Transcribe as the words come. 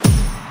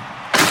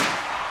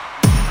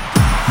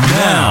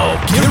Now,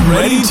 get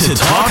ready to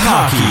talk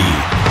hockey.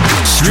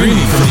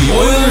 Streaming from the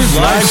Oilers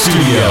Live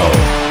Studio.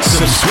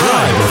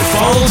 Subscribe or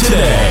follow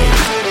today.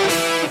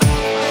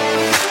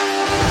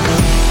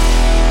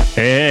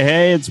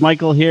 Hey, it's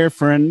Michael here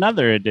for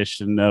another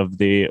edition of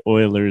the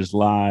Oilers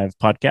Live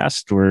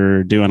podcast.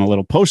 We're doing a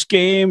little post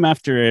game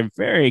after a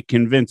very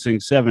convincing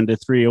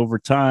 7-3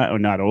 overtime, or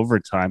not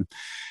overtime.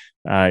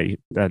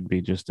 That'd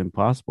be just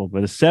impossible,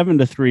 but a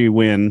 7-3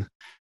 win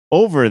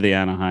over the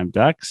Anaheim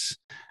Ducks.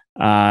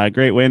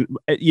 Great win.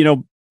 You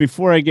know,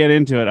 before I get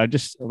into it, I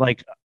just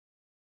like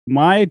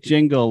my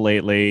jingle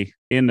lately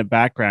in the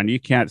background. You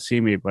can't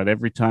see me, but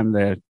every time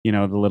the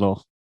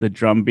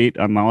drum beat,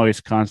 I'm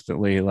always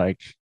constantly like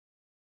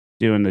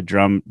doing the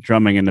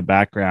drumming in the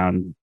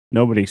background.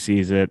 Nobody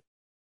sees it,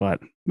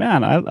 but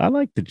man, I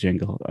like the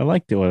jingle. I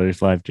like the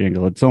Oilers Live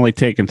jingle. It's only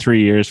taken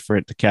 3 years for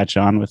it to catch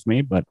on with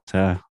me, but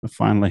I'm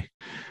finally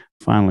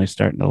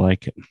starting to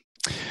like it.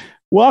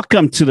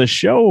 Welcome to the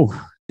show,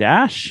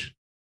 Dash.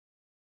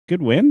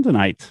 Good win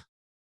tonight.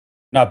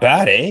 Not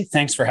bad, eh?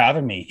 Thanks for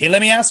having me. Hey,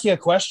 let me ask you a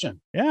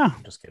question. Yeah.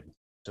 I'm just kidding.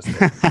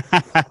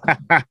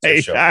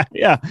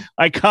 Yeah,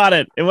 I caught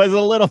it. It was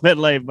a little bit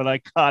late, but I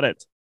caught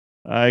it.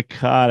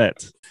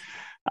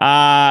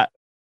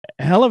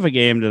 Hell of a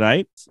game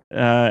tonight.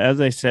 As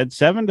I said,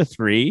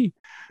 7-3.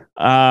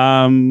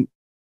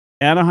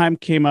 Anaheim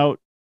came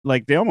out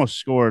like they almost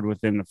scored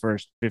within the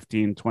first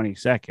 15, 20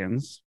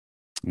 seconds.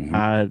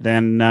 Mm-hmm.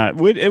 Then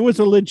it was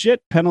a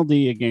legit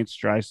penalty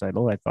against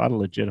Draisaitl. I thought a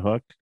legit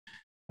hook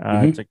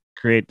to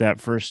create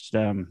that first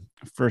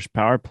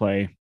power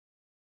play,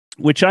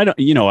 which I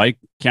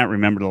can't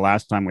remember the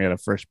last time we had a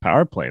first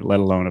power play, let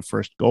alone a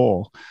first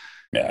goal.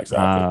 Yeah,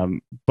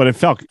 exactly. But it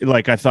felt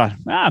like I thought,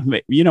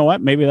 you know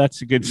what? Maybe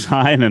that's a good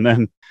sign. And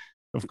then,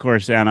 of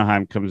course,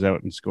 Anaheim comes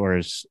out and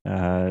scores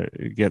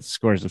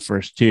the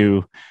first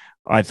two.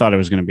 I thought it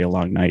was going to be a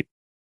long night.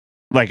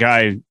 Like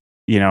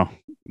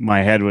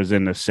my head was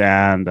in the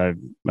sand.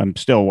 I'm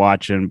still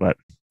watching, but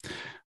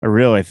I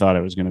really thought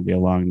it was going to be a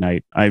long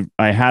night. I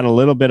had a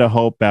little bit of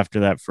hope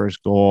after that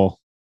first goal.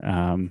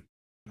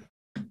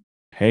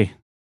 Hey,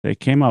 they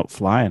came out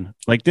flying.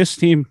 Like this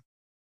team,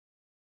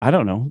 I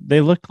don't know.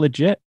 They look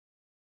legit.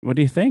 What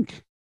do you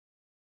think?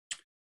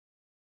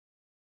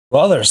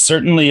 Well, they're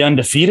certainly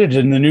undefeated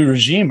in the new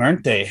regime,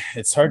 aren't they?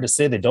 It's hard to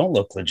say they don't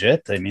look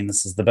legit. I mean,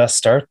 this is the best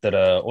start that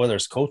a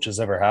Oilers coach has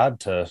ever had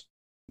to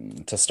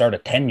start a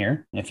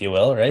tenure, if you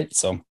will, right?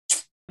 So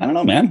I don't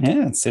know, man.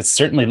 Yeah, it's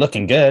certainly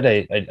looking good.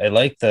 I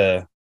like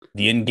the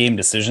in-game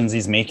decisions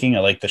he's making. I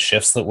like the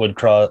shifts that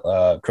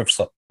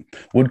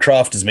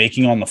Woodcroft is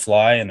making on the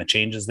fly and the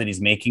changes that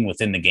he's making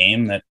within the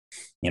game that,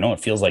 it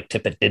feels like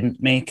Tippett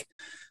didn't make.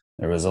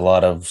 There was a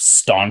lot of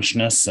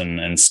staunchness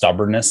and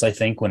stubbornness, I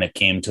think, when it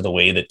came to the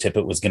way that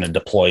Tippett was going to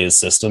deploy his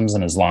systems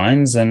and his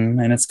lines. And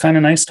it's kind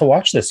of nice to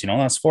watch this.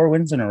 That's 4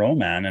 wins in a row,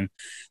 man. And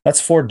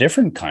that's 4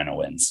 different kind of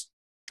wins,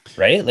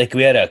 right? Like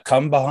we had a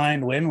come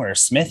behind win where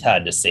Smith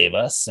had to save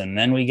us. And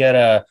then we get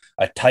a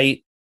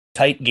tight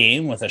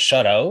game with a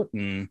shutout.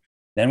 And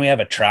then we have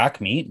a track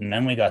meet. And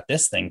then we got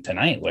this thing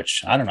tonight,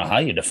 which I don't know how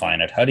you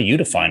define it. How do you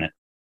define it?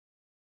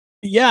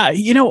 Yeah,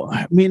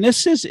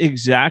 this is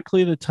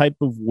exactly the type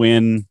of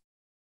win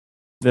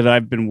that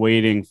I've been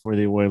waiting for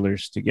the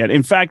Oilers to get.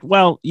 In fact,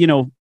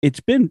 it's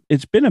been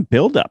a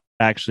buildup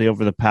actually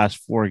over the past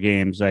 4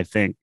 games, I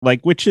think,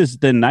 which is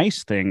the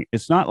nice thing.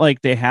 It's not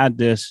like they had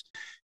this,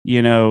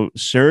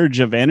 surge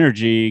of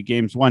energy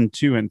games 1,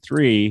 2, and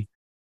 3.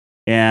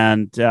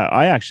 And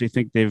I actually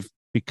think they've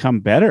become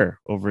better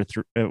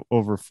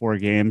over 4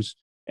 games.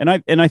 And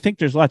I think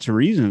there's lots of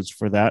reasons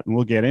for that. And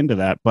we'll get into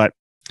that.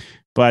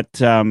 But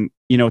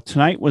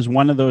tonight was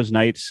one of those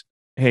nights.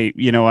 Hey,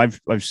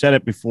 I've said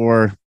it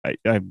before.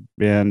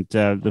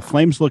 The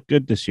Flames look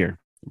good this year,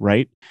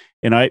 right?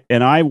 And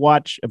I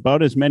watch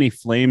about as many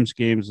Flames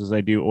games as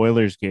I do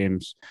Oilers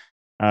games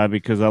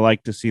because I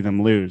like to see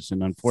them lose.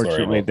 And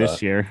unfortunately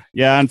this year,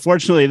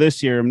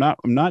 I'm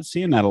not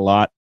seeing that a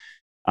lot.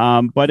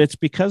 But it's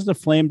because the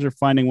Flames are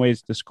finding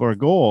ways to score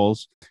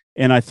goals,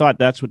 and I thought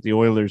that's what the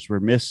Oilers were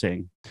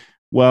missing.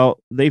 Well,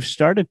 they've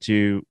started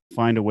to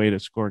find a way to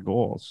score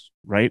goals,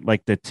 right?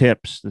 Like the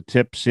tips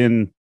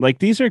in, like,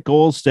 these are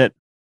goals that,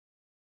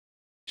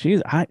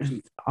 geez,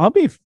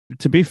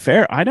 to be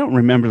fair, I don't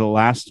remember the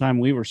last time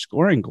we were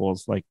scoring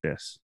goals like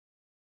this.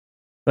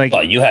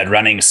 Well, you had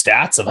running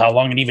stats of how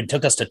long it even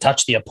took us to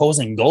touch the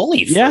opposing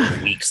goalie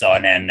for weeks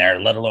on end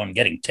there, let alone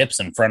getting tips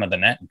in front of the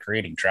net and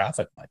creating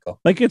traffic, Michael.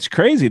 Like, it's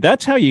crazy.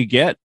 That's how you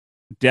get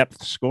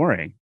depth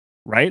scoring.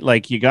 Right?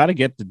 Like, you got to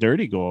get the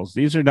dirty goals.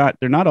 They're not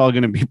all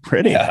going to be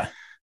pretty. Yeah.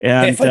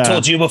 And if I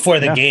told you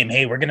before the game,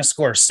 hey, we're going to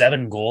score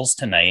 7 goals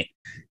tonight,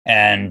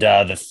 and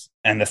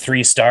the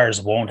 3 stars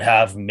won't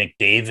have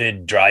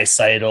McDavid,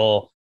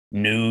 Draisaitl,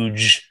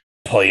 Nuge,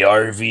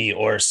 Puljujarvi,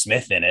 or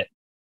Smith in it,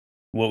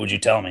 what would you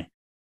tell me?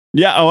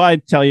 Yeah. Oh,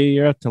 I'd tell you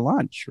you're out to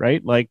lunch,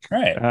 right? Like,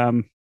 right.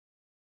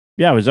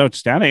 Yeah, it was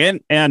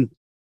outstanding. And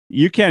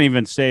you can't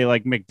even say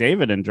like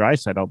McDavid and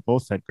Draisaitl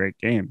both had great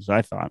games,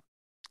 I thought.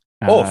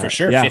 Oh, for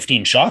sure. Yeah.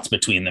 15 shots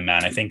between them,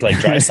 man. I think like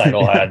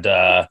Draisaitl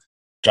had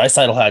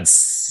Draisaitl had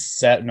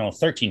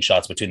 13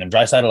 shots between them.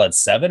 Draisaitl had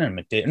 7 and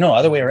McDavid, no,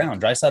 other way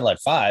around. Draisaitl had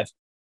 5.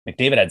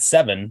 McDavid had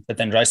 7, but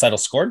then Draisaitl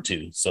scored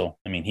 2. So,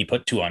 I mean, he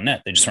put 2 on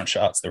net. They just weren't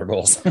shots. They were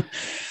goals.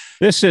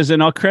 This is,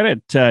 and I'll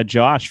credit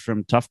Josh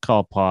from Tough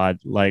Call Pod,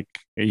 like,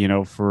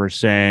 for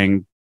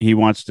saying he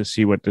wants to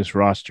see what this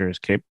roster is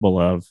capable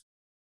of.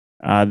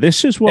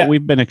 This is what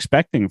we've been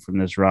expecting from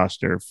this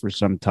roster for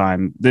some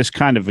time, this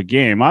kind of a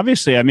game.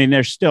 Obviously, I mean,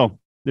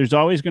 there's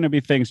always going to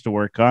be things to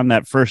work on.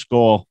 That first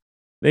goal,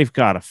 they've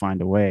got to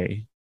find a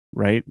way,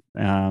 right?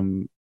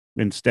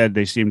 Instead,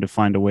 they seem to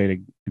find a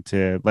way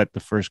to let the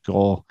first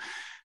goal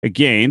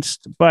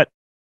against. But,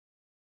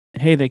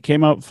 hey, they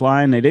came out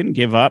flying. They didn't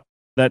give up.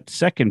 That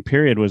second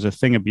period was a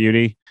thing of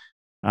beauty.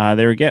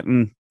 They were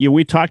getting,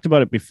 we talked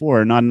about it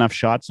before, not enough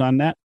shots on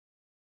net,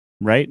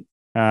 right?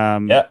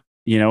 You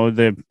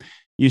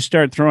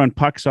start throwing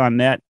pucks on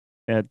net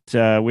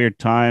at weird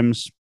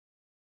times,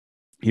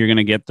 you're going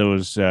to get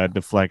those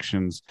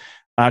deflections.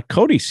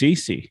 Cody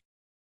Ceci,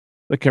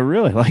 like, I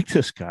really like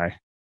this guy.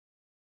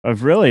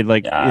 I've really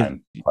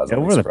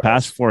over the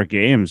past 4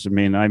 games. I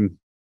mean,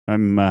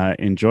 I'm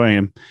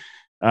enjoying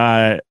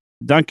him.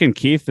 Duncan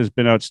Keith has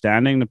been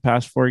outstanding the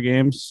past 4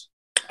 games.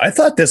 I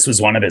thought this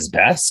was one of his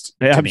best,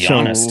 to be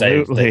honest.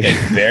 I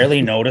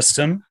barely noticed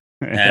him.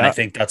 And I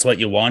think that's what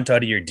you want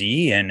out of your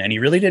D. And he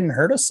really didn't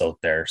hurt us out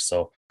there.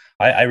 So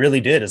I really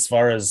did, as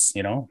far as,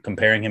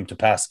 comparing him to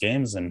past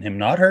games and him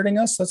not hurting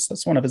us.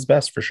 That's one of his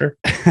best for sure.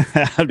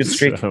 Good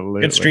streak.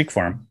 Good streak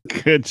for him.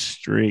 Good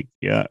streak.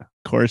 Yeah.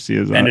 Of course he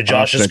is. And to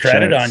Josh's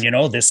credit on,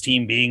 this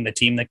team being the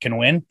team that can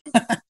win.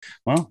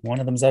 Well, one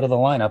of them's out of the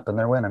lineup and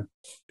they're winning.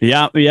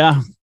 Yeah.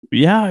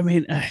 I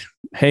mean,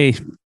 hey,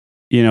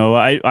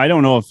 I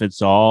don't know if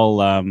it's all,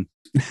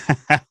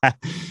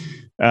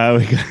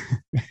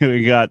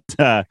 we've got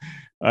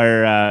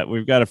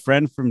a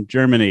friend from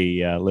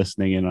Germany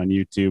listening in on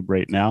YouTube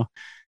right now.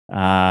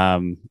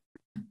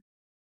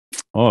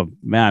 Oh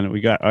man, we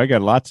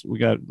got lots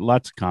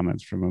of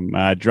comments from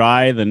him.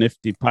 Dry, the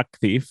nifty puck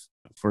thief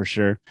for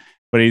sure,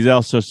 but he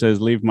also says,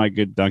 "Leave my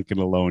good Duncan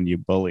alone, you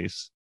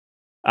bullies."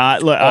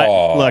 Look,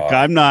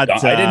 I'm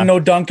not. I didn't know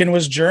Duncan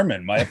was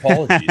German. My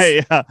apologies.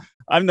 Yeah,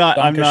 I'm not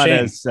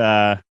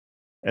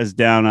as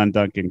down on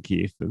Duncan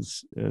Keith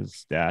as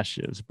Dash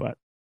is, but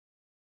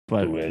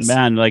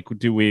man, like,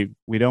 we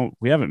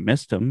haven't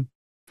missed him.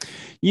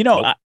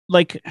 Nope.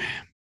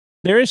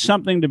 There is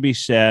something to be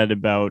said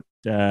about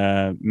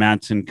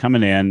Manson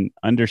coming in,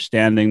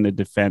 understanding the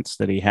defense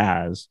that he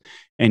has,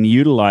 and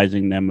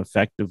utilizing them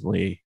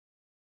effectively,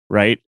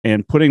 right?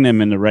 And putting them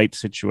in the right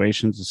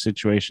situations, the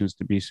situations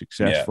to be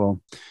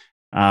successful.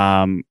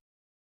 Yeah.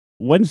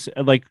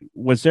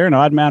 Was there an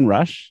odd man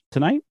rush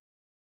tonight?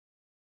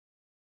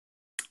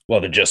 Well,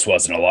 there just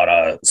wasn't a lot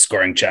of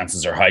scoring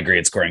chances or high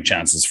grade scoring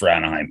chances for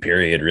Anaheim,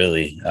 period,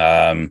 really.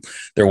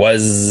 There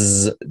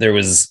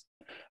was,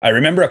 I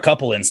remember a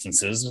couple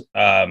instances,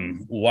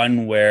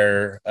 one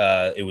where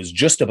it was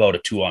just about a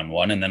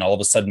 2-on-1, and then all of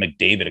a sudden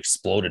McDavid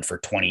exploded for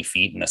 20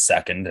 feet in a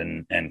second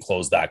and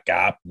closed that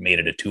gap, made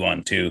it a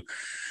 2-on-2.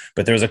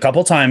 But there was a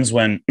couple times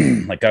when,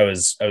 like, I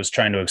was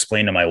trying to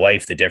explain to my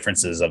wife the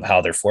differences of how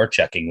they're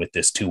forechecking with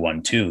this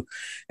 2-1-2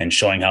 and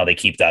showing how they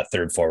keep that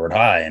third forward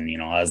high. And,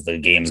 as the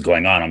game's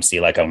going on, I'm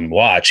seeing, like, on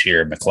watch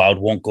here, McLeod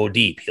won't go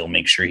deep. He'll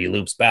make sure he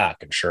loops back.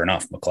 And sure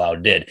enough,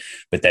 McLeod did.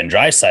 But then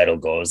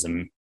Draisaitl goes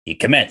and he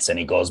commits and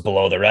he goes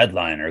below the red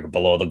line or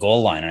below the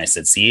goal line. And I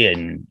said, see,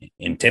 in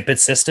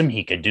Tippett's system,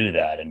 he could do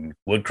that. In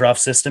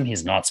Woodcroft's system,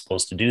 he's not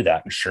supposed to do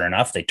that. And sure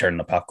enough, they turned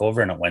the puck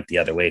over and it went the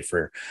other way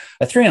for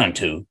a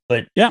 3-on-2.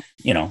 But,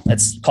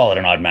 let's call it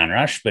an odd man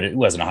rush, but it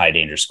wasn't a high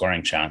danger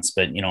scoring chance.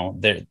 But,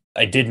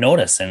 I did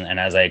notice. And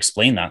as I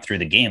explained that through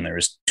the game, there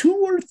was 2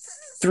 or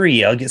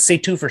 3, I'll say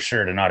 2 for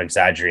sure to not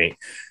exaggerate,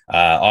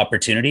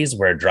 opportunities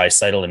where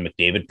Draisaitl and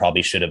McDavid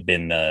probably should have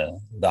been the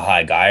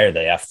high guy or the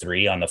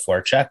F3 on the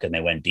forecheck, and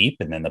they went deep,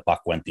 and then the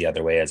puck went the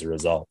other way as a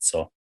result.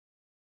 So,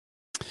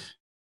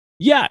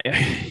 yeah.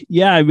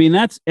 I mean,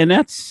 that's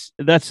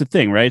the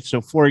thing, right?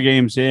 So 4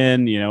 games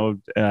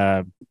in,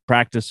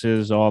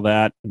 practices, all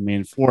that. I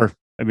mean,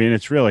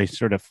 it's really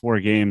sort of 4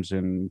 games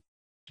in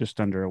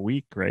just under a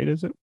week, right?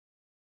 Is it?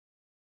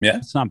 Yeah,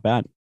 it's not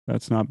bad.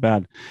 That's not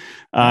bad.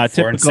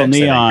 Typical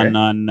Neon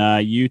on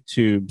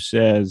YouTube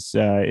says,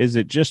 is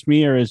it just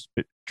me, or has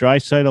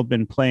Draisaitl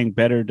been playing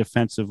better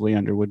defensively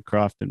under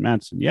Woodcroft and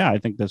Manson? Yeah, I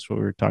think that's what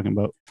we were talking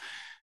about.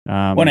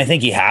 Well, I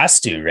think he has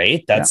to,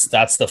 right? That's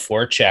the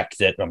forecheck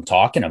that I'm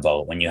talking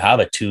about. When you have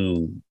a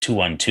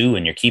 2-1-2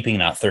 and you're keeping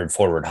that third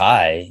forward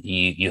high,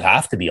 you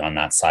have to be on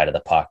that side of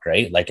the puck,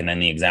 right? Like, and then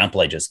the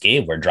example I just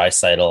gave where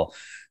Draisaitl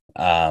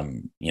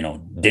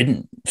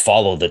didn't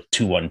follow the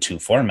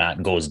 2-1-2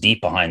 format, goes deep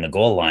behind the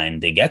goal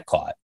line, they get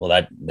caught.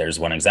 Well, there's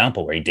one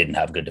example where he didn't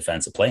have good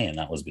defensive play, and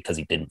that was because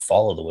he didn't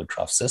follow the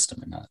Woodcroft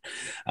system in that.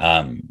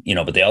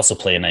 But they also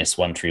play a nice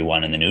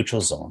 1-3-1 in the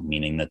neutral zone,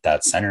 meaning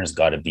that center's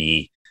got to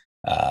be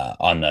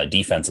on the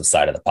defensive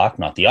side of the puck,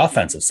 not the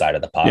offensive side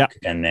of the puck. Yeah.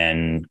 And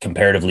then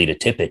comparatively to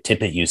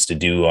Tippett used to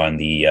do on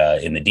the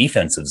in the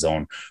defensive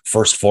zone,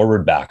 first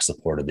forward back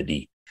support of the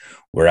D.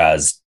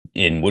 Whereas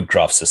in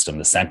Woodcroft's system,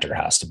 the center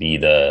has to be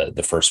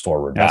the first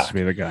forward Has back. to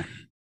be the guy.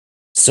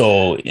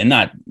 So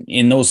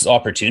in those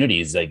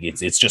opportunities, like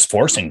it's just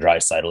forcing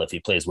Draisaitl, if he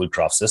plays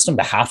Woodcroft's system,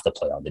 to have to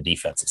play on the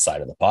defensive side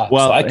of the puck.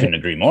 Well, so I couldn't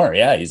agree more.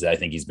 Yeah, I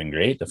think he's been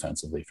great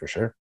defensively for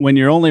sure. When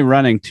you're only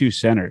running two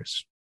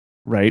centers,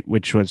 right,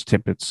 which was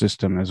Tippett's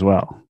system as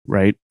well,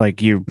 right?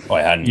 Like you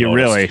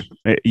really,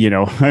 I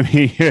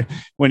mean,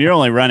 when you're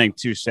only running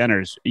two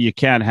centers, you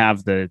can't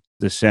have the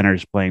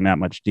centers playing that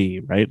much D,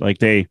 right? Like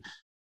they,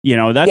 you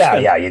got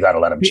to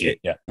let them cheat.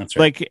 Yeah, that's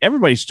right. Like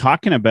everybody's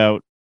talking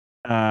about.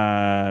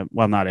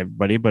 Well, not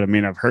everybody, but I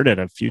mean, I've heard it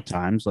a few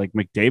times. Like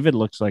McDavid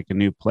looks like a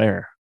new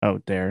player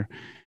out there.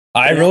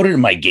 I wrote it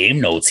in my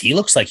game notes. He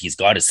looks like he's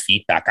got his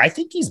feet back. I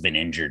think he's been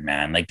injured,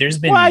 man. Like there's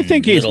been. Well, I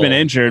think he's been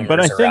injured, but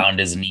I think around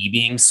his knee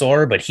being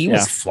sore. But he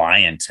was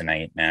flying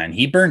tonight, man.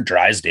 He burnt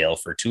Drysdale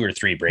for 2 or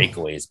 3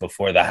 breakaways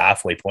before the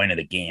halfway point of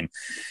the game,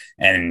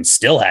 and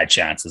still had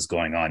chances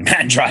going on.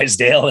 Man,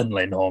 Drysdale and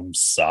Lindholm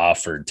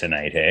suffered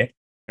tonight. Hey.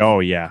 Oh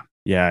yeah.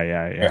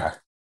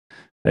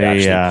 I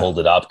actually pulled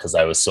it up because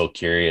I was so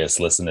curious.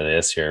 Listen to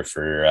this here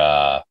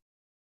for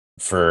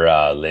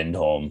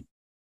Lindholm.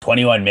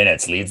 21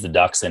 minutes leads the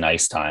Ducks in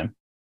ice time.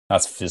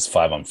 That's his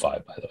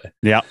 5-on-5, by the way.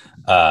 Yeah.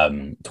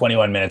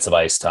 21 minutes of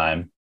ice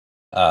time.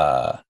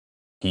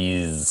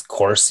 His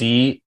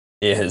Corsi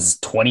is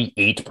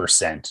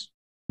 28%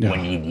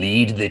 when you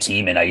lead the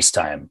team in ice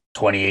time.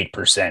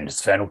 28%.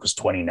 His Fenwick was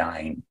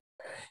 29.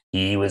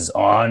 He was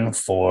on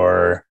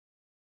for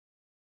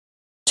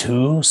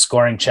 2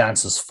 scoring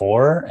chances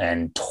for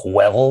and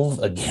 12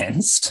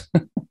 against.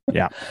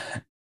 Yeah.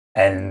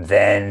 And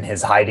then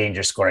his high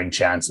danger scoring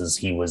chances,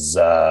 he was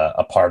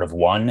a part of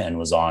 1 and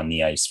was on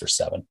the ice for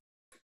 7.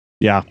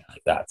 Yeah.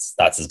 That's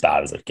as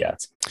bad as it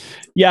gets.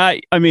 Yeah.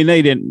 I mean,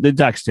 the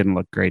Ducks didn't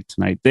look great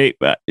tonight.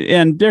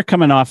 And they're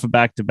coming off a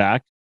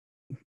back-to-back,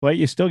 but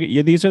you still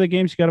these are the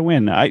games you got to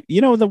win.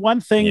 The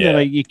one thing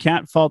that you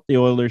can't fault the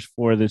Oilers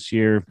for this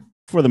year,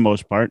 for the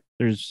most part,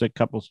 there's a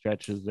couple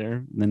stretches there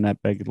and then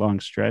that big long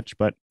stretch,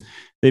 but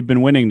they've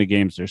been winning the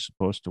games they're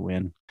supposed to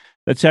win.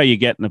 That's how you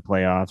get in the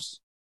playoffs.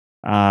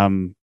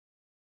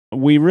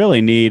 We really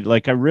need,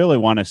 I really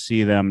want to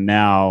see them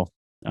now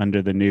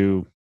under the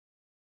new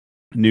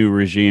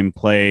regime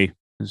play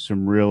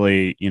some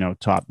really,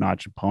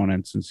 top-notch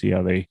opponents and see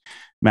how they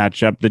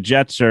match up. The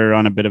Jets are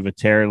on a bit of a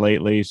tear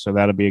lately, so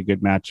that'll be a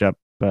good matchup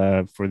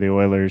for the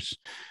Oilers.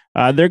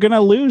 They're going to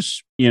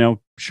lose,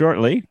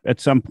 shortly at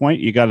some point.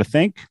 You got to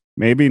think,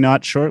 maybe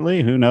not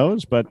shortly, who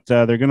knows, but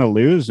they're going to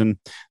lose. And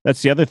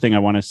that's the other thing I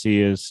want to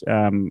see is,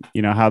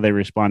 how they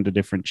respond to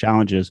different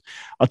challenges.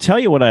 I'll tell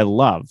you what I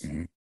love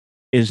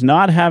is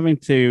not having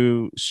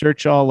to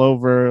search all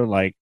over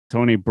like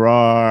Tony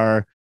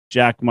Brar,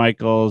 Jack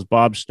Michaels,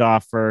 Bob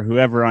Stauffer,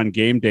 whoever on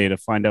game day to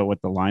find out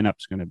what the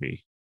lineup's going to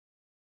be.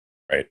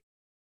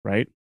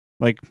 Right.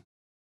 Like,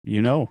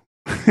 you know,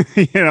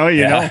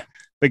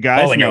 the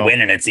guys. Oh, when you're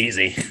winning, it's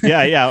easy.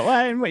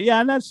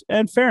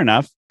 And fair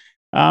enough.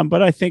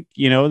 But I think,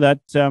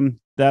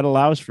 that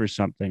allows for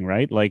something,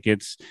 right? Like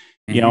it's,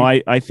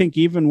 I think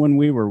even when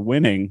we were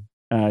winning,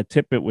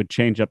 Tippett would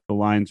change up the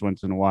lines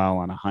once in a while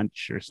on a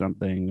hunch or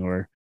something,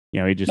 or,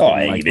 he just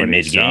even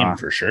mid-game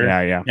for sure.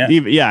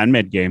 Yeah, in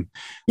mid-game.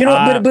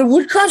 But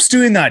Woodcroft's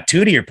doing that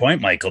too, to your point,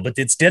 Michael, but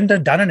it's done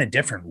in a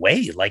different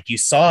way. Like you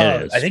saw,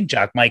 I think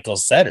Jack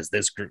Michaels said, is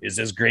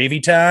this gravy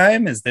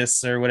time? Is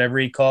this, or whatever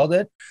he called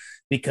it?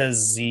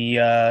 Because he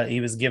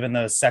was given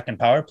the second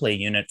power play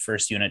unit,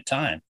 first unit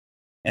time.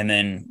 And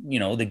then,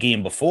 the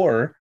game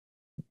before,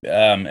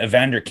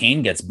 Evander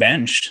Kane gets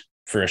benched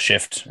for a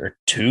shift or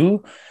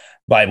 2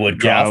 by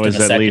Woodcroft. Yeah, it was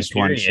in the at least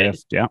period. one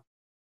shift. Yeah.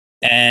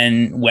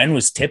 And when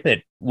would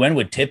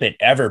Tippett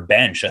ever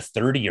bench a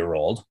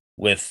 30-year-old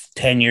with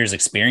 10 years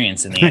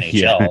experience in the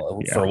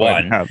NHL for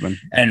one?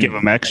 And give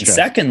him extra. And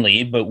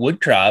secondly, but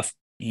Woodcroft,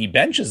 he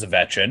benches a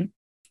veteran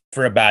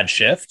for a bad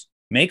shift,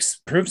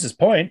 proves his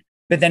point,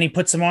 but then he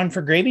puts him on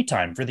for gravy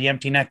time for the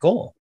empty net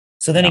goal.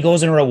 So then he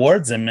goes and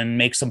rewards him and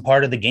makes him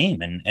part of the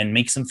game and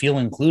makes him feel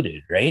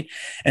included, right?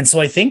 And so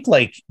I think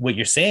like what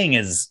you're saying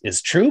is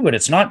true, but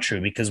it's not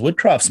true because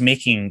Woodcroft's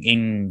making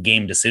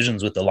in-game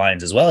decisions with the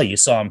lines as well. You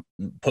saw him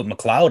put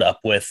McLeod up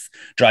with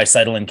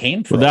Draisaitl and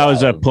Kane. That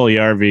was a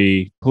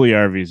Puljujarvi.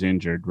 Puljujarvi's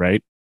injured,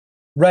 right?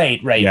 Right.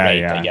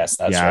 I guess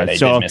that's right. I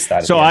did miss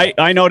that. So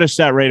I noticed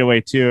that right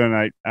away too,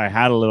 and I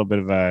had a little bit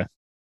of a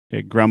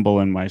grumble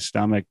in my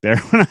stomach there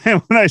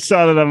when I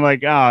saw that. I'm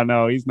like, oh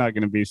no, he's not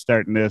going to be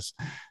starting this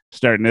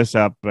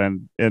up,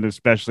 and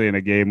especially in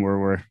a game where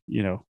we're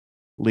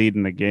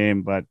leading the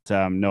game. But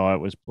no, it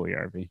was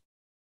Puljujarvi.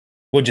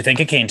 What'd you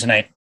think of Kane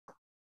tonight?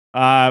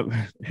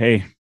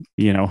 Hey,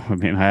 I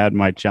had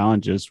my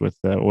challenges with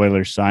the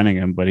Oilers signing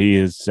him, but he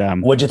is.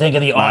 What'd you think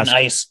of the on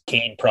ice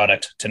Kane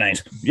product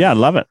tonight? Yeah,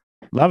 love it,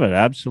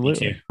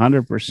 absolutely,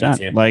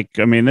 100%. Like,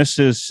 this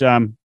is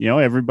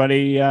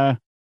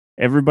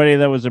everybody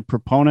that was a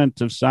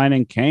proponent of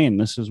signing Kane.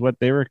 This is what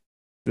they were.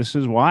 This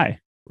is why,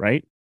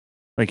 right?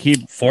 Like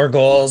 4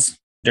 goals,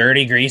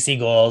 dirty, greasy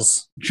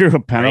goals. Drew a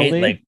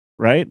penalty. Right?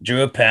 right?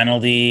 Drew a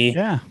penalty.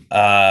 Yeah.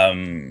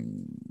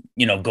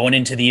 Going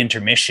into the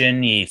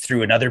intermission, he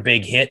threw another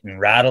big hit and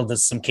rattled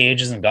some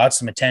cages and got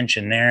some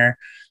attention there.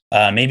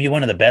 Maybe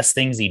one of the best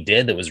things he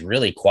did that was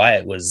really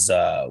quiet was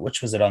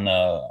which was it on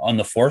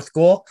the fourth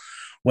goal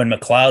when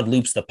McLeod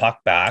loops the puck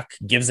back,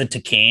 gives it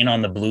to Kane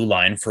on the blue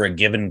line for a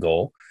give and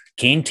go.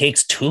 Kane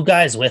takes two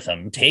guys with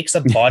him, takes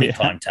a body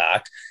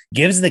contact,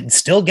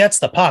 still gets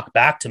the puck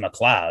back to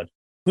McLeod,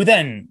 who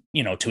then,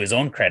 to his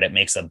own credit,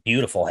 makes a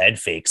beautiful head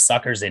fake,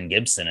 suckers in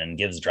Gibson and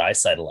gives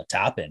Draisaitl a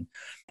tap in.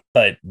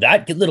 But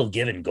that little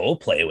give and go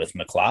play with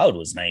McLeod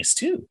was nice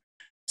too.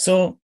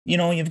 So,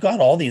 you've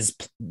got all these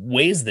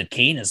ways that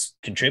Kane is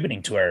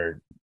contributing to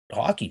our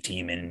hockey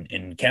team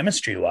in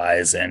chemistry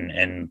wise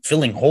and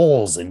filling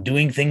holes and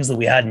doing things that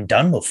we hadn't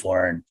done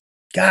before. And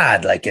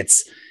God, like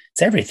it's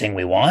everything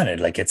we wanted.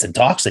 Like it's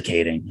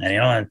intoxicating.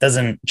 And, it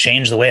doesn't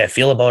change the way I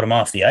feel about him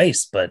off the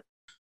ice, but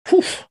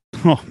whew,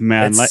 oh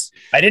man,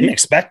 I didn't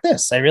expect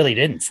this. I really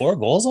didn't. 4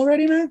 goals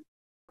already, man.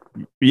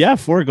 Yeah,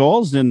 4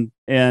 goals and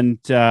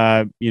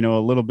a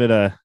little bit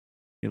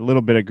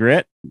of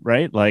grit,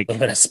 right? Like a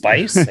little bit of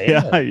spice.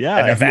 yeah.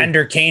 An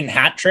Evander Kane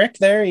hat trick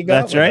there. You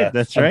got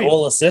that's right. A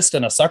goal assist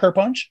and a sucker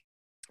punch.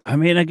 I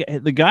mean,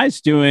 the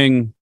guy's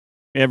doing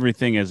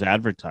everything as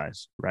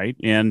advertised, right?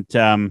 And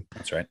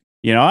that's right.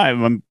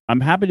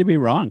 I'm happy to be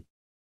wrong,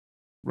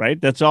 right?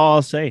 That's all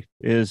I'll say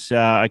is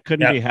I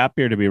couldn't be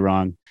happier to be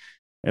wrong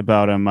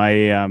about him.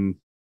 I'm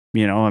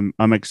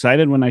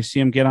excited when I see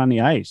him get on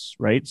the ice,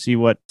 right? See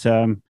what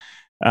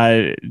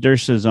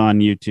Durst is on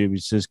YouTube. He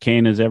says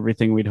Kane is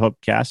everything we'd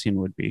hoped Kassian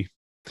would be.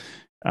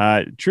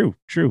 True.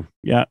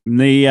 Yeah.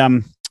 We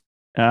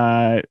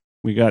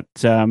got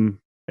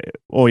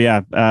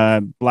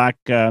Black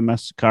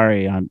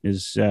Masakari on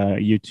his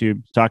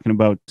YouTube talking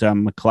about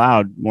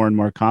McLeod, more and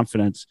more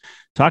confidence.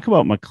 Talk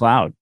about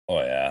McLeod.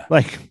 Oh yeah.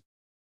 Like,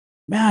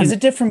 man, he's a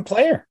different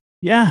player.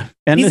 Yeah.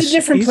 And he's a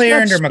different player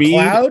under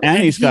McLeod.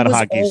 And he's got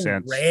hockey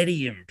sense.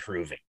 Already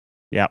improving.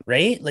 Yeah.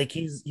 Right? Like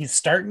he's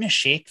starting to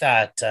shake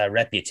that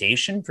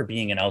reputation for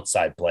being an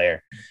outside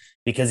player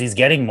because he's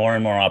getting more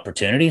and more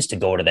opportunities to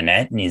go to the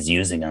net and he's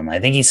using them. I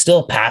think he's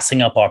still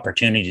passing up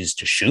opportunities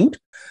to shoot.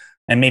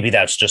 And maybe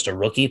that's just a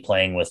rookie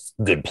playing with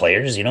good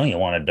players. You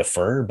want to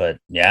defer, but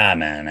yeah,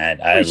 man,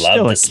 I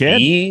love the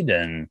speed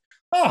and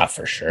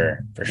for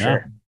sure.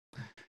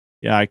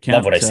 Yeah, I can't.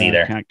 Love what I see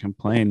there. Can't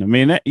complain. I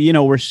mean,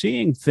 we're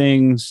seeing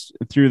things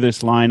through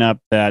this lineup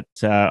that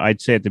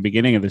I'd say at the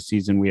beginning of the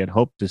season we had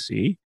hoped to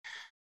see.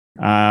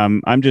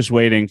 I'm just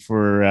waiting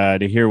for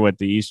to hear what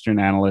the Eastern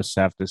analysts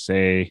have to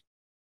say.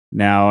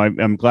 Now,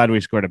 I'm glad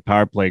we scored a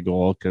power play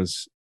goal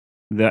because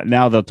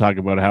now they'll talk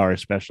about how our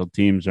special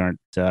teams aren't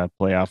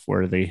playoff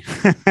worthy,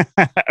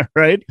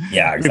 right?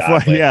 Yeah,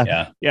 exactly.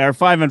 Yeah. Our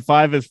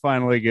 5-5 is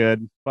finally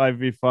good,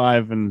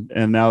 5v5,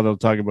 and now they'll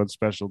talk about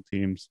special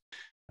teams.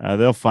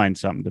 They'll find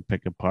something to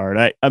pick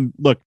apart.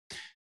 Look,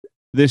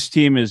 this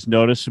team is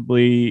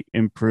noticeably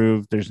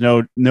improved. There's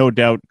no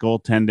doubt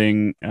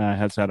goaltending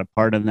has had a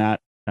part in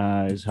that,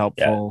 is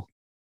helpful.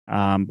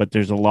 But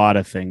there's a lot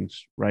of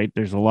things, right?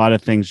 There's a lot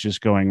of things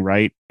just going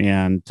right.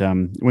 And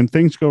when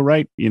things go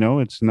right,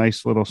 it's a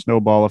nice little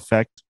snowball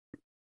effect.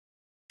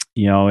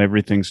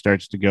 Everything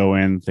starts to go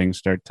in,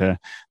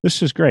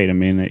 this is great. I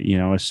mean, a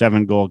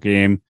 7-goal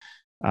game,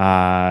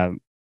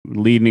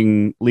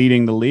 leading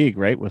the league,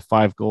 right? With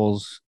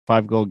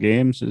 5-goal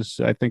games is,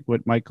 I think,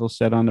 what Michael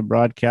said on the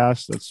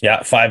broadcast.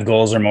 5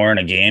 goals or more in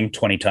a game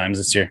 20 times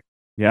this year.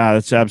 Yeah,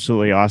 that's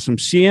absolutely awesome.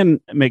 Seeing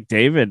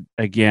McDavid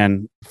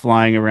again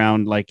flying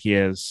around like he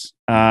is.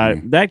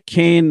 That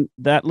Kane,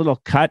 that little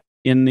cut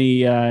in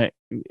the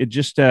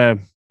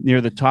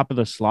near the top of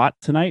the slot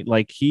tonight,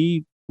 like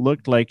he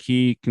looked like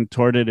he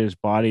contorted his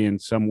body in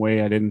some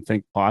way I didn't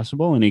think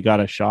possible, and he got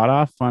a shot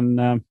off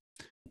on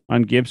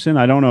Gibson.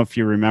 I don't know if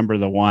you remember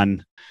the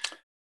one.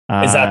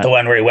 Is that the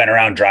one where he went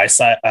around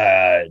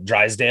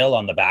Drysdale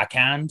on the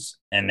backhand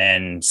and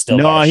then still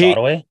got a shot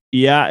away?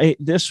 Yeah,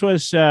 this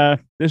was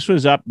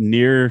up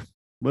near a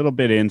little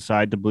bit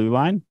inside the blue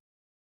line.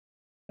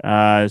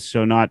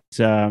 So not.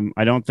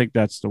 I don't think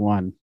that's the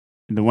one.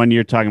 The one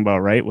you're talking about,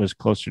 right, was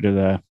closer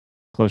to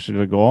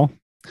the goal.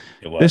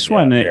 This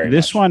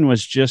one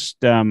was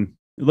just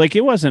like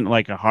it wasn't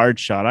like a hard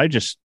shot.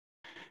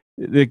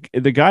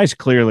 The guy's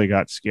clearly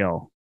got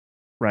skill.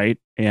 Right.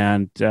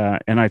 And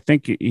I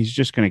think he's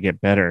just going to get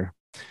better.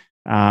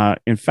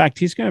 In fact,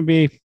 he's going to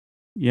be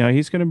a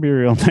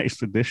real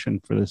nice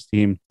addition for this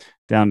team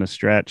down the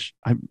stretch.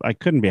 I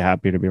couldn't be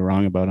happier to be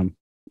wrong about him,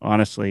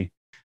 honestly.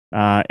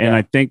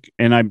 I think,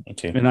 I'm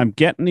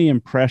getting the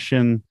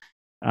impression,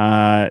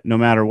 no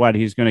matter what,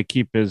 he's going to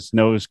keep his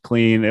nose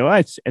clean.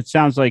 It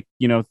sounds like,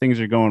 things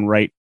are going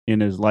right in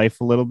his life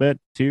a little bit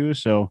too.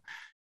 So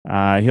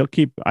I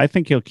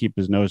think he'll keep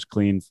his nose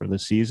clean for the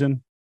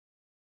season.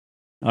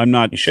 I'm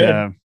not. You should.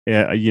 I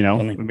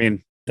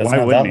mean, doesn't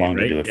have that long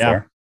to do it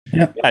for.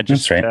 Yeah,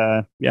 just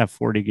right.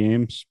 40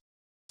 games.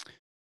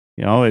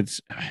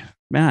 It's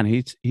man,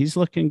 he's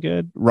looking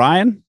good.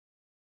 Ryan's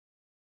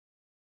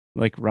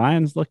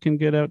looking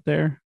good out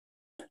there.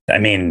 I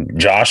mean,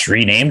 Josh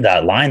renamed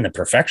that line the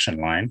perfection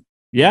line.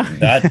 Yeah,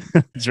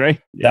 that's right.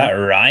 Yeah. That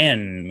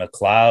Ryan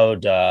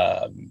McLeod,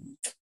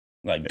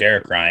 like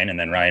Derek Ryan and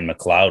then Ryan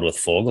McLeod with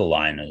Fogle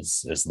line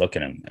is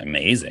looking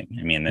amazing.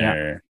 I mean,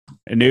 their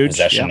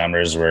possession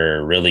numbers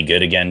were really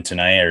good again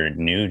tonight, or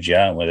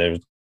Nuge, whether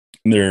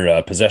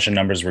their possession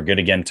numbers were good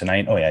again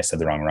tonight. Oh yeah, I said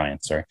the wrong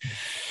Ryan. Sorry.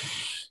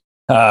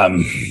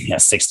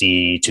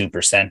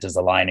 62% is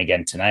the line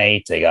again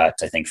tonight. They got,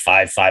 I think,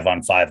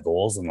 5-on-5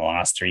 goals in the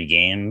last 3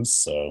 games.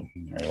 So,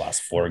 or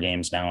last 4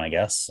 games now, I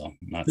guess. So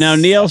now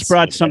Neil's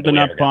brought something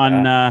up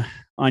on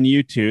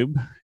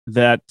YouTube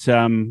that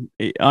I'm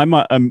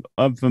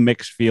of a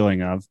mixed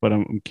feeling of, but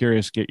I'm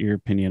curious to get your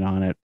opinion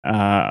on it.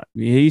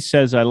 He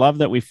says, I love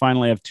that we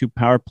finally have 2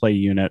 power play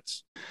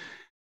units.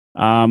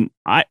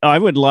 I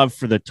would love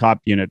for the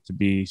top unit to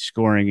be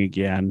scoring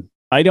again.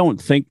 I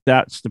don't think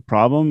that's the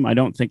problem. I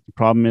don't think the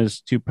problem is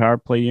 2 power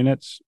play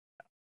units.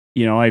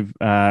 You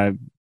know,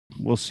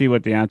 we'll see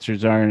what the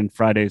answers are in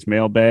Friday's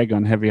mailbag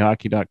on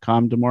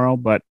heavyhockey.com tomorrow,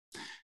 but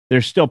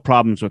there's still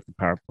problems with the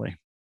power play.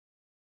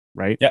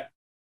 Right? Yeah.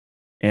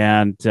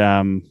 And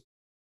I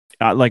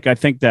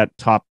think that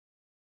top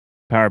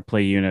power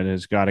play unit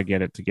has got to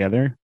get it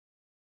together.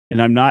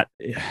 And the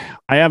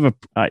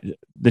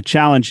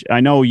challenge. I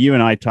know you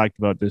and I talked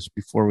about this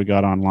before we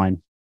got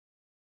online.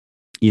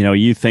 You know,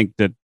 you think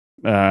that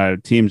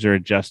teams are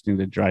adjusting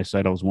to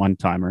Draisaitl's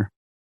one-timer.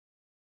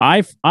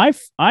 I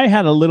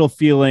had a little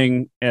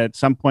feeling at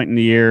some point in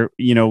the year,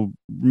 you know,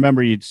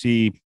 remember you'd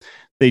see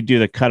they do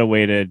the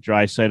cutaway to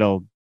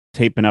Draisaitl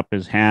taping up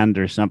his hand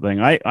or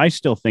something. I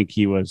still think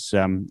he was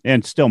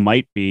and still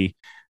might be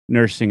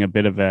nursing a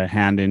bit of a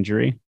hand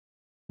injury,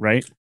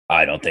 right?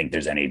 I don't think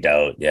there's any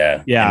doubt.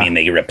 Yeah. I mean,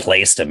 they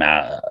replaced him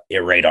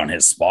right on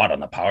his spot on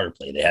the power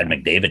play. They had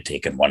McDavid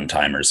taking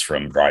one-timers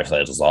from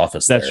Draisaitl's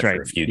office. That's right.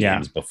 For a few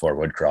games before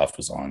Woodcroft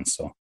was on.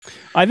 So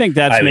I think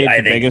that's made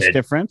the biggest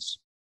difference.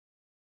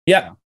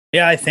 Yeah.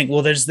 Yeah. I think,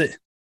 well, there's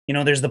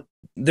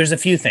a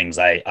few things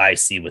I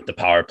see with the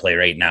power play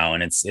right now.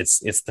 And it's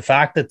the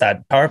fact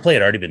that power play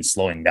had already been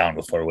slowing down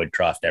before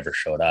Woodcroft ever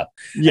showed up.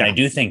 Yeah. And I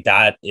do think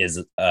that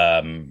is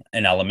an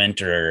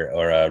element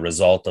or a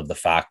result of the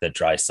fact that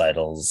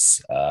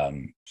Draisaitl's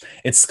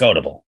it's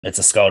scoutable. It's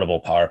a scoutable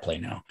power play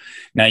now.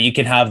 Now you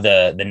can have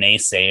the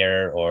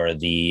naysayer or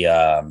the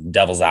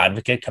devil's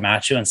advocate come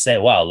at you and say,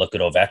 wow, look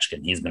at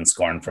Ovechkin. He's been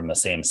scoring from the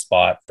same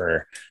spot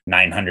for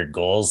 900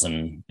 goals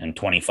in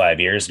 25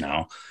 years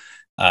now.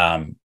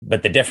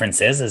 But the difference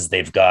is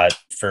they've got,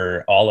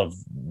 for all of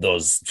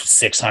those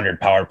 600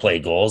 power play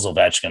goals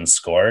Ovechkin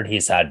scored,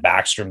 he's had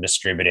Backstrom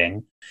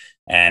distributing.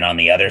 And on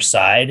the other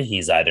side,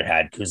 he's either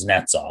had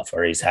Kuznetsov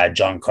or he's had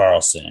John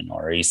Carlson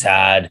or he's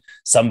had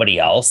somebody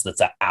else that's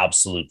an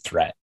absolute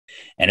threat.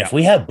 And if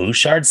we have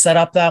Bouchard set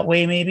up that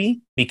way,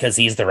 maybe because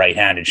he's the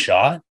right-handed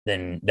shot,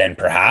 then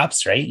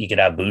perhaps, right, you could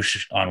have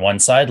Bouch on one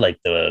side, like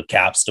the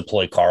Caps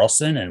deploy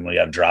Carlson, and we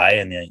have Dry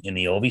in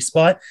the Ovi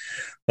spot.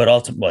 But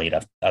ultimately, you'd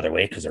have the other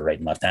way because they're right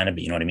and left-handed,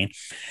 but you know what I mean?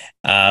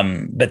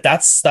 But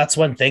that's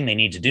one thing they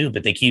need to do.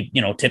 But they keep,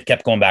 Tip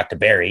kept going back to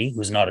Barry,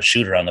 who's not a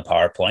shooter on the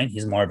power play.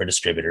 He's more of a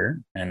distributor.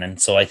 And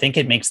so I think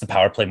it makes the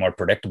power play more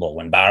predictable.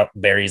 When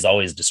Barry's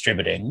always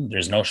distributing,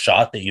 there's no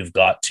shot that you've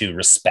got to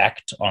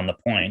respect on the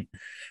point,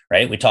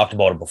 right? We talked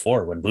about it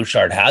before. When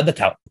Bouchard had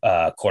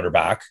the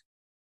quarterback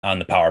on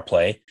the power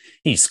play,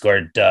 he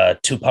scored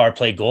 2 power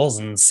play goals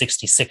in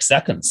 66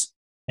 seconds.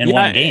 In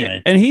one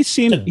game, and he's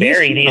seen a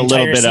little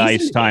bit of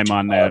ice time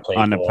on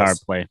the power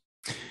play.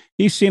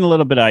 He's seen a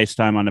little bit of ice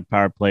time on the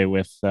power play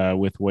with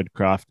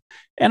Woodcroft,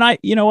 and I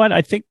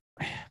think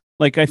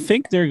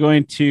they're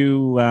going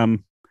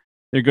to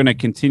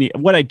continue.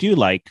 What I do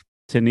like,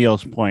 to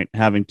Neil's point,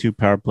 having 2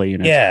 power play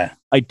units. Yeah,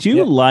 I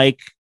do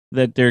like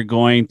that they're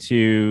going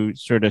to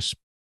sort of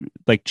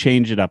like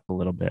change it up a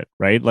little bit,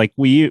 right? Like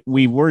we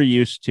were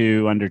used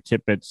to under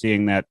Tippett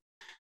seeing that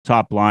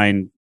top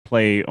line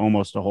play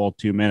almost a whole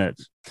 2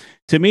 minutes.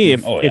 To me,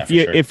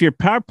 if your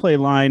power play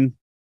line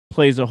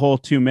plays a whole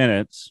 2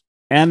 minutes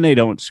and they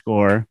don't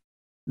score,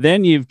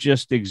 then you've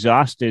just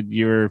exhausted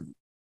your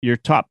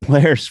top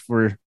players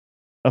for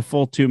a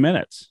full 2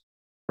 minutes,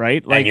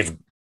 right? Like,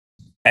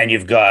 and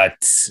you've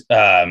got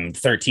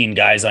 13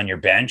 guys on your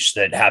bench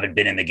that haven't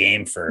been in the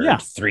game for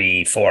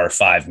 3, 4,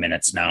 5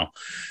 minutes now.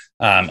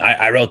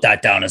 I wrote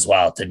that down as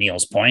well, to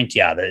Neil's point.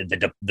 Yeah,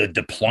 the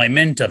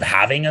deployment of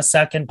having a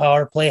second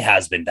power play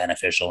has been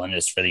beneficial, and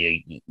just for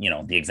the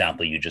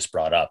example you just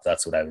brought up,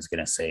 that's what I was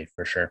going to say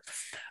for sure.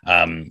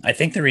 I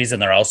think the reason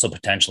they're also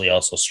potentially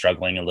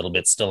struggling a little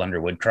bit still under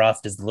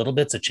Woodcroft is the little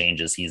bits of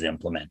changes he's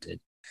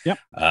implemented. Yep.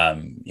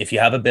 If you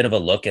have a bit of a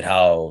look at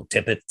how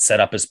Tippett set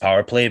up his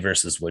power play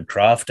versus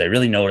Woodcroft, I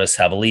really notice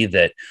heavily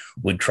that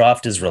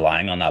Woodcroft is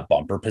relying on that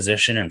bumper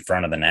position in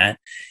front of the net.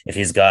 If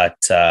he's got,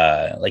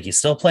 he's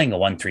still playing a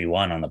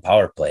 1-3-1 on the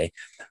power play,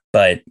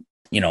 but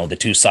the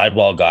two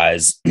sidewall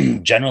guys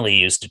generally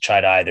used to try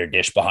to either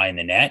dish behind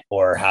the net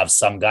or have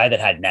some guy that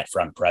had net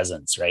front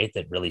presence, right?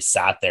 That really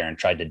sat there and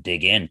tried to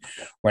dig in.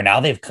 Where now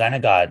they've kind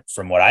of got,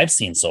 from what I've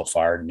seen so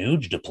far,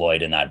 Nuge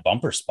deployed in that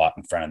bumper spot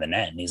in front of the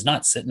net, and he's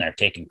not sitting there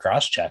taking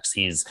cross checks.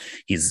 He's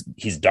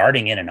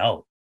darting in and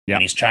out. Yeah.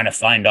 And he's trying to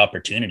find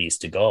opportunities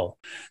to go.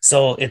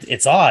 So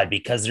it's odd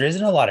because there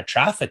isn't a lot of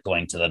traffic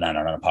going to the net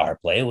on a power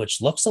play,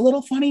 which looks a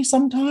little funny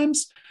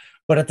sometimes.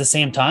 But at the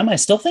same time, I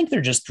still think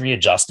they're just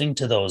readjusting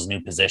to those new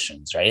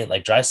positions, right?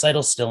 Like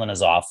Draisaitl's still in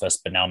his office,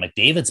 but now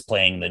McDavid's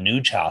playing the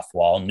Nuge half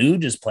wall.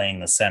 Nuge is playing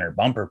the center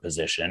bumper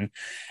position.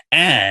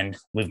 And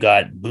we've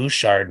got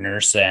Bouchard,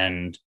 Nurse,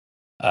 and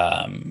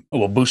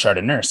Bouchard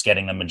and Nurse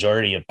getting the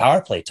majority of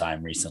power play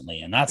time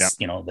recently. And that's,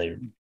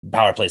 the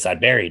power plays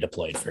had Barry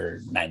deployed for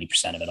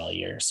 90% of it all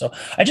year. So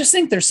I just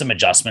think there's some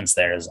adjustments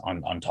there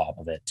on top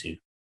of it too.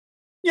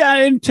 Yeah,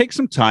 and take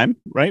some time,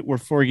 right? We're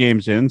 4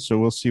 games in, so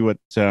we'll see what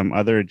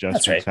other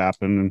adjustments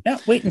happen. Yeah,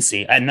 wait and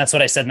see. And that's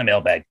what I said in the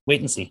mailbag. Wait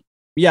and see.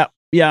 Yeah.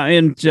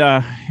 And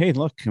hey,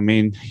 look, I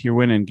mean, you're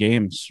winning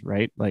games,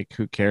 right? Like,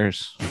 who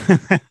cares,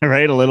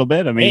 right? A little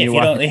bit. I mean,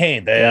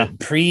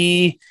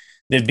 the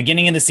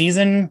beginning of the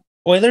season,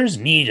 Oilers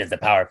needed the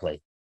power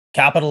play.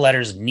 Capital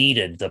letters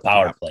needed the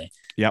power play.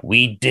 Yeah,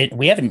 we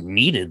haven't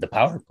needed the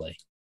power play.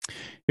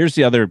 Here's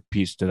the other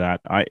piece to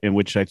that,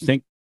 which I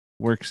think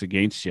works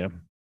against you.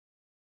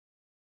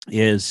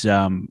 Is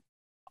I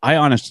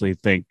honestly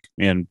think,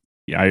 and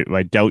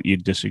I doubt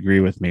you'd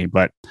disagree with me,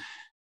 but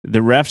the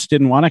refs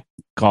didn't want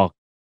to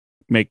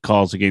make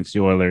calls against the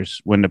Oilers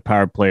when the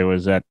power play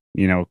was at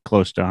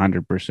close to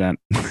 100%,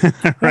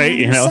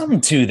 right?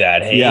 Something to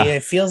that. Hey,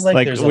 it feels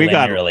like there's a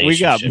linear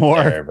relationship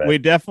more. There, we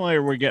definitely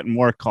were getting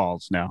more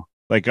calls now.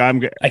 Like I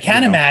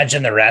can't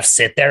imagine the refs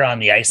sit there on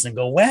the ice and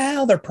go,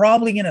 well, they're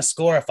probably going to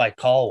score if I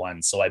call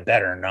one, so I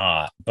better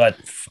not. But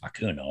fuck,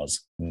 who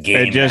knows?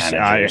 It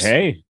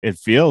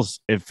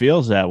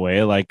feels that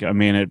way. Like, I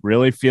mean, it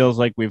really feels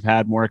like we've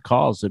had more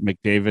calls that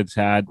McDavid's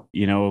had,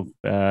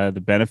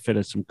 the benefit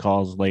of some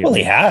calls lately. Well,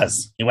 he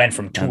has. He went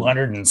from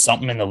 200 and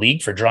something in the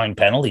league for drawing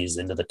penalties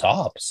into the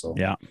top. So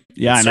yeah,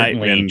 it's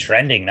certainly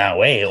trending that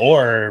way.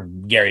 Or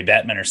Gary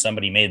Bettman or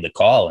somebody made the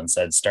call and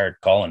said,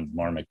 start calling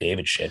more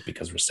McDavid shit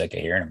because we're sick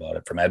of hearing about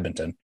it from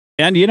Edmonton.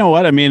 And you know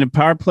what? I mean, a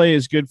power play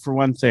is good for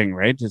one thing,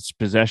 right? It's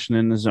possession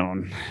in the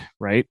zone,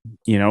 right?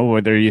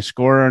 Whether you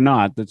score or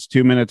not, that's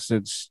 2 minutes.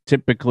 That's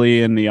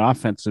typically in the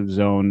offensive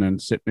zone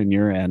and sitting in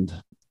your end.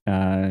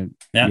 Other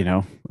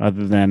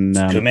than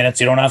 2 minutes,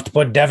 you don't have to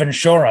put Devon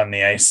Shore on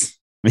the ice.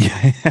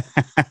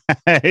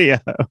 Yeah.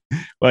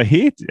 Well,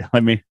 he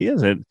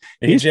isn't.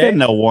 He's been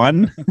the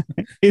one.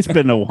 He's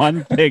been the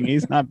one thing.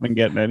 He's not been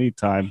getting any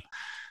time.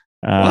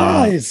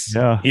 He's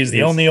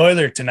the only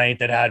Oiler tonight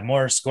that had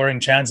more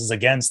scoring chances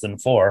against than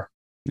for.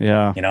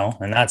 Yeah. And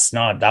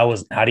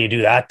how do you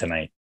do that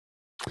tonight?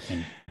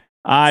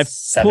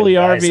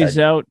 Puljujärvi's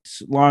out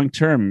long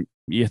term.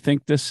 You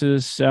think this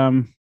is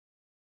a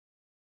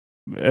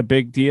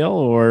big deal,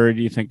 or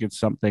do you think it's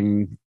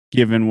something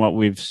given what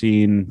we've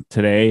seen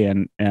today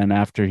and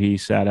after he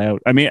sat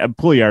out? I mean,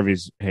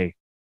 Puljujärvi's,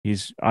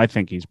 I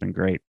think he's been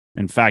great.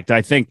 In fact,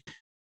 I think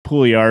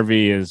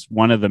Puljujärvi is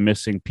one of the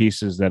missing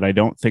pieces that I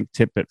don't think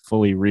Tippett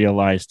fully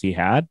realized he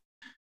had.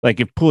 Like,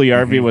 if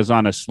Puljujärvi was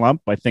on a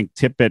slump, I think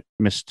Tippett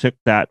mistook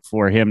that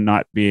for him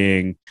not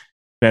being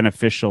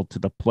beneficial to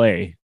the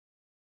play.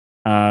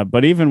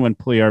 But even when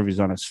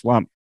Puljujärvi's on a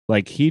slump,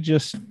 like, he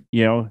just,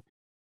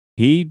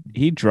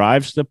 he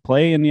drives the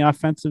play in the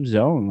offensive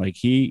zone. Like,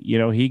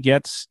 he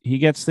gets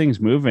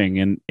things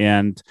moving.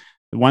 And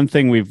the one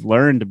thing we've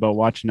learned about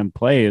watching him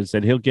play is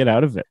that he'll get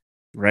out of it.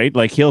 Right?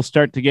 Like, he'll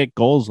start to get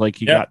goals like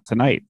he got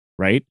tonight.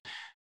 Right.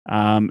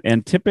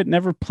 And Tippett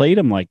never played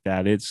him like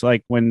that. It's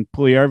like when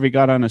Puljujärvi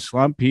got on a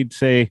slump, he'd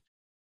say,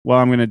 well,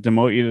 I'm going to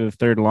demote you to the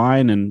third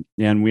line.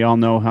 And we all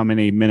know how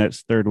many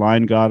minutes third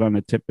line got on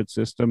the Tippett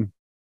system.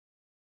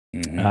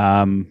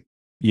 Mm-hmm.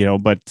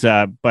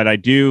 But I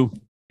do,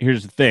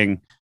 here's the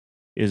thing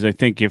is I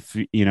think if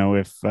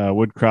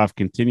Woodcroft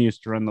continues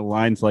to run the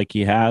lines like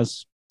he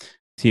has,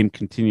 team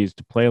continues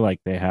to play like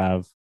they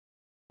have,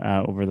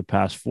 over the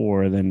past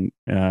 4, then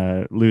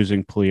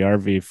losing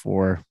Puljujärvi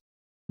for,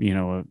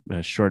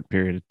 a short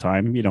period of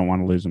time, you don't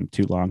want to lose him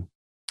too long.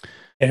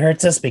 It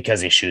hurts us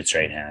because he shoots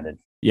right-handed.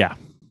 Yeah.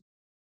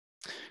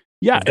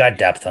 We've got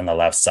depth on the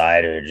left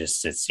side, or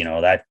just it's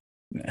that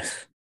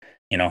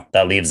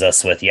leaves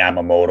us with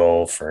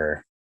Yamamoto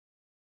for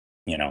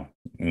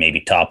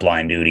maybe top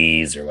line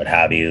duties or what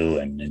have you,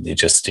 and it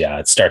just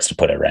it starts to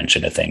put a wrench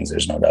into things.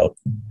 There's no doubt.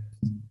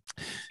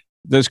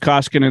 Does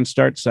Koskinen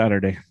start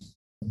Saturday?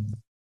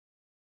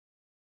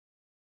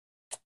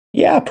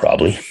 Yeah,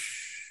 probably.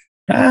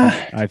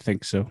 I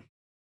think so.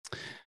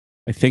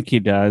 I think he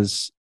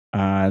does.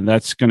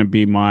 That's going to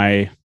be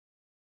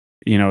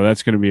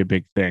that's going to be a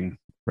big thing,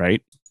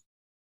 right?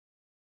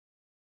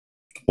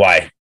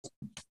 Why?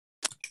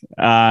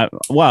 Well,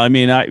 I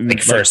mean,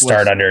 first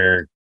start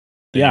under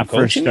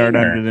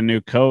the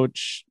new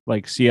coach,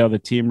 like, see how the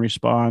team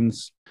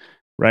responds,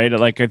 right?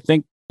 Like, I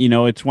think,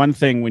 it's one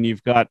thing when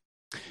you've got,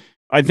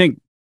 I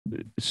think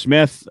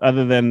Smith,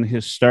 other than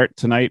his start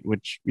tonight,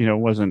 which,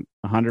 wasn't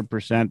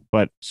 100%,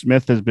 but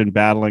Smith has been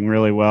battling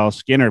really well.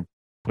 Skinner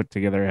put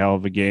together a hell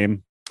of a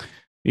game.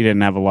 He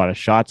didn't have a lot of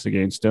shots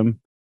against him.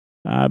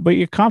 But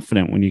you're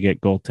confident when you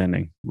get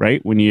goaltending,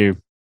 right? When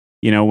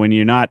when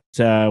you're not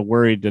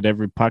worried that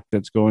every puck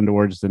that's going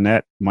towards the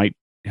net might,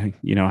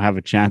 have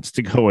a chance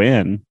to go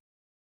in.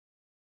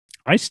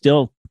 I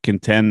still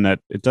contend that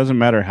it doesn't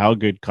matter how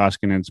good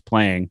Koskinen's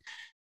playing.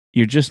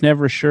 You're just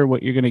never sure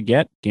what you're going to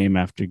get game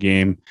after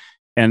game.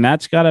 And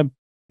that's got to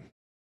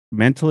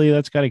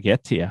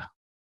get to you,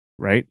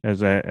 right?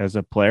 As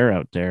a player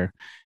out there.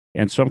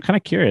 And so I'm kind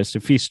of curious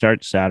if he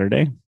starts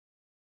Saturday.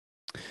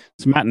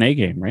 It's a matinee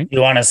game, right?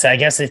 You want to say, I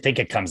guess I think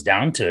it comes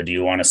down to, do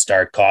you want to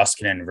start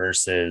Koskinen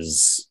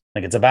versus,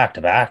 like, it's a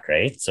back-to-back,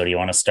 right? So do you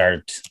want to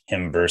start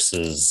him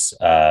versus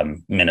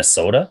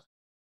Minnesota,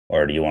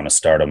 or do you want to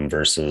start him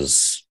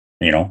versus,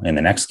 in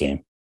the next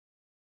game?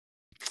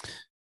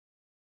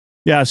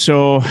 Yeah,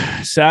 so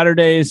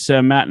Saturday's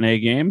a matinee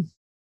game.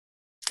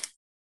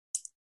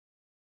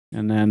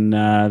 And then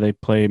they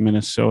play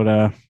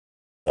Minnesota.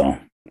 So,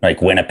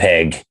 like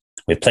Winnipeg,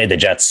 we've played the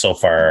Jets so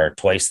far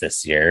twice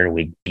this year.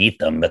 We beat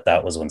them, but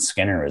that was when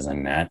Skinner was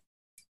in net.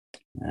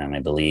 And I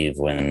believe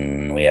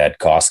when we had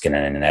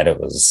Koskinen in net, it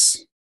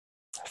was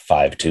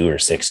 5-2 or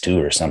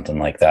 6-2 or something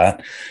like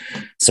that.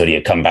 So do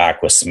you come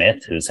back with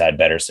Smith, who's had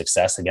better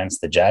success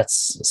against the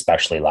Jets,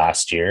 especially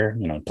last year?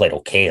 Played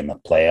okay in the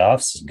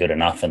playoffs, good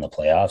enough in the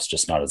playoffs,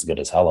 just not as good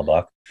as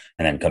Hellebuck,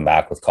 and then come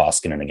back with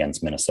Koskinen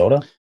against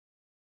Minnesota?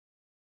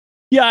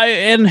 Yeah,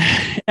 and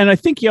I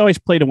think you always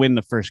play to win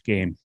the first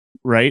game,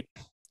 right?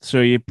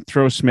 So you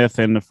throw Smith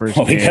in the first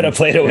game. We got to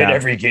play to win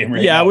every game,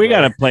 right? Yeah, now, we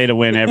got to play to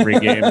win every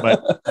game.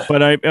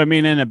 But I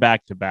mean, in a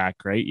back-to-back,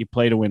 right? You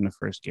play to win the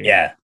first game.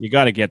 Yeah. You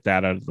got to get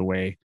that out of the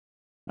way.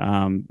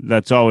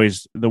 That's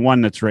always the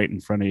one that's right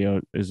in front of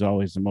you is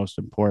always the most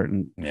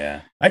important.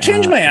 Yeah. I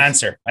changed my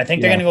answer. I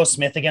think they're going to go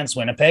Smith against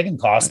Winnipeg and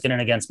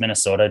Koskinen against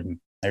Minnesota.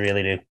 I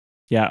really do.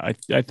 Yeah,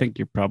 I think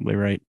you're probably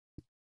right.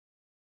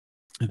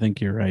 I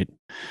think you're right.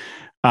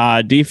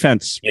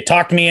 Defense. You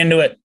talked me into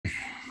it.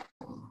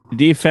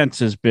 Defense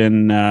has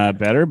been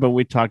better, but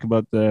we talk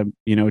about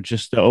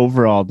just the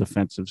overall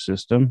defensive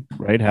system,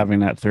 right? Having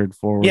that third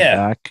forward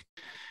back.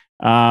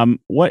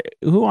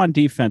 Who on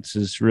defense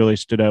has really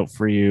stood out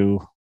for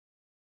you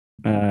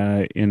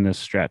in this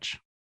stretch?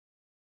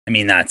 I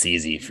mean, that's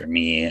easy for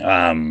me.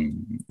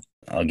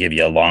 I'll give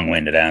you a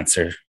long-winded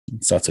answer.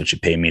 So that's what you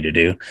pay me to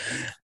do.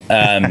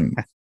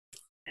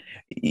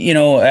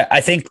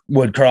 I think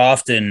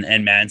Woodcroft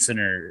and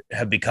Manson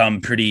have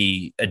become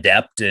pretty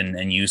adept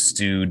and used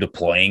to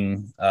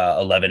deploying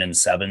 11 and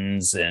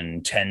 7s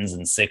and 10s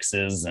and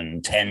 6s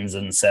and 10s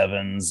and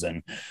 7s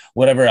and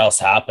whatever else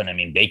happened. I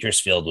mean,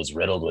 Bakersfield was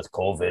riddled with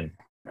COVID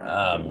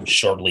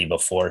shortly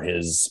before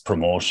his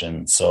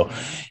promotion. So,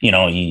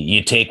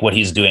 you take what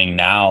he's doing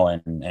now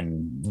and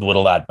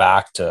whittle that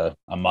back to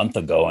a month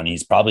ago, and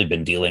he's probably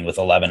been dealing with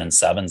 11 and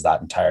 7s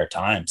that entire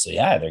time. So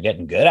yeah, they're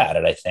getting good at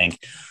it, I think.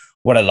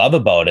 What I love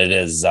about it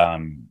is, I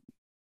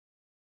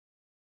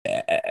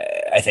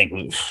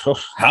think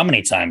how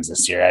many times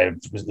this year I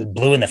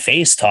blew in the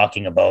face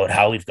talking about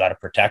how we've got to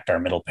protect our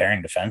middle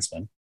pairing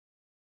defensemen.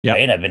 Yeah,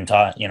 right? I've been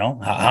taught,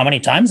 how many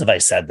times have I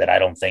said that I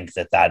don't think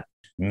that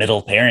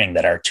middle pairing,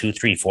 that our 2,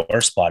 3, 4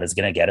 spot is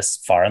going to get us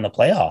far in the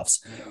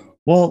playoffs.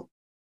 Well,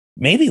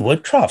 maybe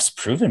Woodcroft's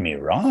proven me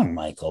wrong,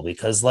 Michael,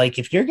 because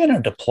if you're going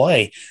to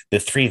deploy the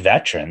 3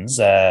 veterans,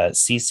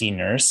 CC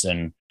Nurse,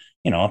 and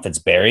if it's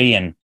Barry,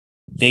 and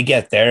they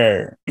get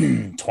their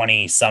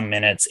 20 some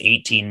minutes,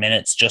 18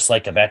 minutes, just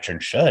like a veteran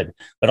should.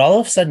 But all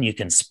of a sudden you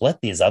can split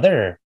these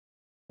other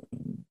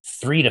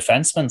 3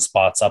 defenseman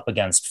spots up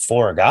against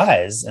 4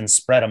 guys and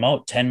spread them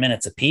out 10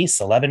 minutes apiece,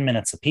 11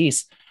 minutes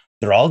apiece.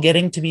 They're all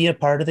getting to be a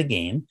part of the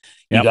game.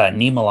 You got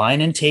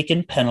Niemelainen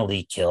taking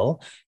penalty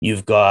kill.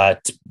 You've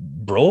got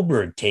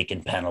Broberg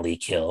taking penalty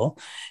kill.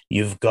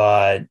 You've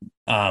got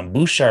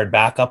Bouchard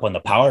back up on the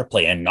power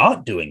play and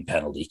not doing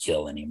penalty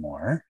kill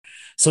anymore.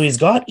 So he's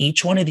got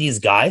each one of these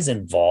guys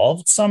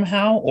involved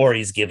somehow, or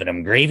he's giving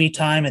them gravy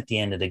time at the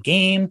end of the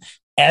game.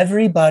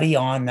 Everybody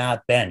on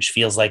that bench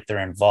feels like they're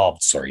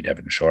involved. Sorry,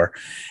 Devin Shore.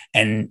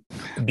 And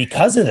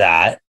because of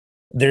that,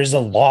 there's a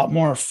lot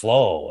more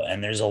flow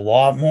and there's a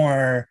lot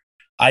more.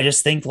 I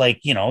just think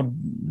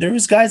there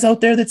was guys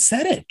out there that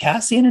said it.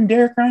 Cassian and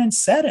Derek Ryan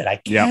said it. I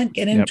can't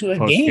get into a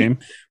game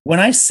when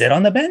I sit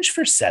on the bench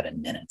for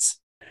 7 minutes.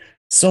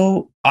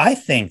 So I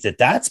think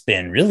that's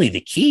been really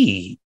the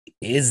key,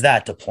 is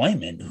that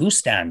deployment. Who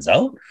stands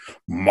out?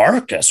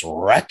 Marcus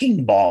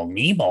Wrecking Ball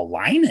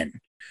Niemelainen.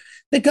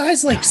 The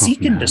guy's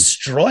seek and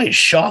destroy,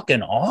 shock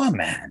and awe,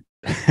 man.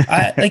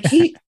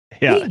 He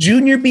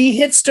junior B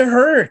hits to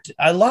hurt.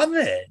 I love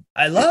it.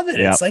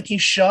 It's like he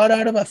shot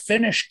out of a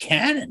Finnish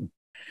cannon.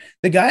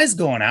 The guy's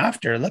going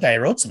after. Look, I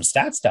wrote some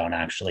stats down,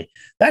 actually.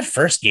 That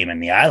first game in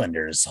the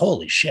Islanders,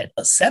 holy shit,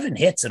 7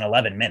 hits in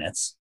 11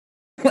 minutes.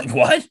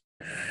 What?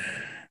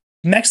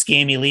 Next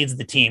game, he leads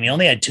the team. He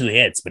only had 2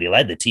 hits, but he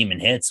led the team in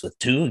hits with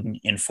 2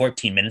 in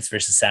 14 minutes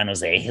versus San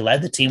Jose. He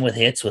led the team with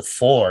hits with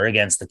 4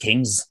 against the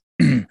Kings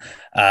in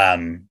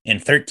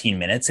 13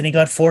 minutes, and he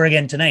got 4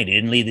 again tonight. He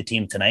didn't lead the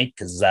team tonight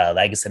because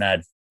Lagesson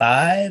had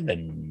 5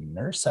 and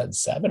Nurse had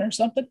 7 or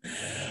something.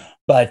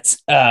 But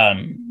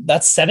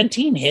that's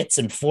 17 hits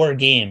in 4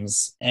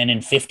 games and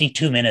in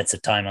 52 minutes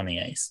of time on the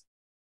ice.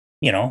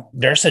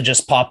 Dursa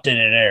just popped in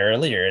it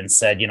earlier and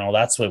said,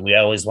 that's what we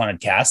always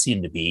wanted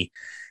Kassian to be.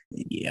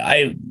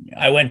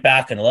 I went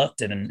back and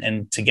looked,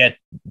 and to get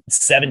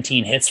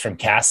 17 hits from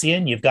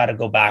Kassian, you've got to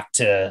go back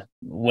to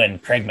when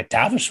Craig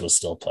McTavish was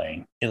still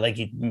playing.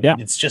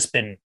 It's just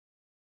been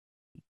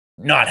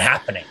not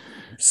happening.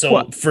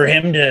 So for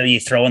him to be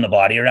throwing the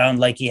body around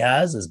like he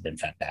has been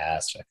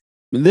fantastic.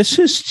 This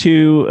is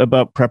too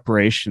about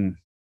preparation,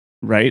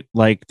 right?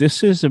 Like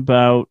this is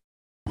about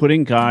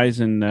putting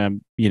guys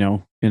in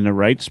in the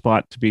right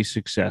spot to be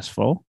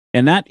successful.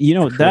 And that,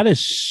 that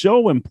is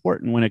so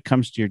important when it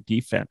comes to your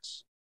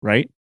defense,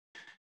 right?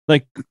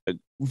 Like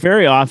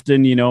very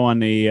often, on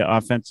the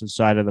offensive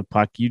side of the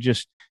puck, you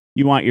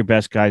want your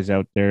best guys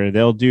out there.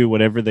 They'll do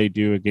whatever they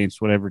do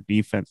against whatever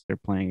defense they're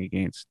playing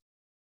against.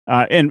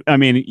 And I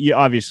mean,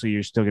 obviously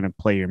you're still going to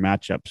play your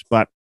matchups,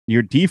 but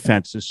your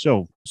defense is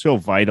so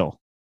vital,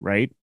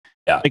 right?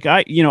 Yeah. Like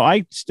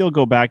I still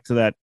go back to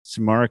that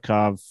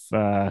Samarkov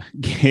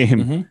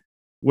game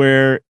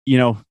where,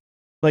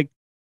 like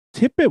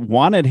Tippett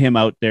wanted him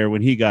out there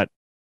when he got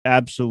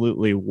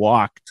absolutely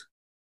walked,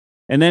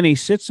 and then he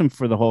sits him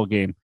for the whole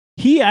game.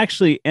 He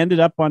actually ended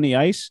up on the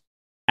ice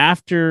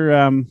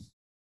after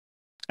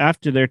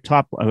their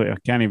top, I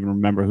can't even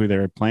remember who they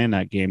were playing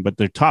that game, but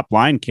their top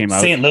line came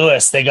out. St.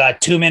 Louis, they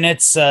got 2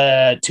 minutes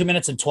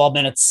and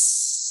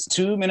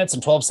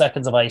 12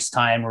 seconds of ice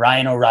time.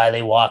 Ryan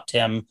O'Reilly walked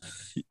him.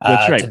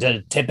 That's right.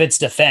 To Tippett's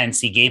defense,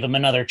 he gave him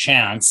another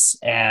chance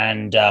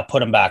and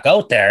put him back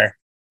out there,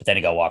 but then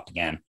he got walked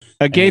again.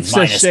 Against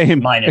the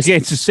same line.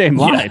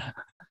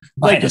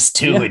 Minus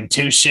 2 in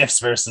 2 shifts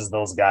versus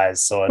those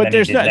guys. So, but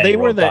at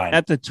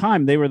the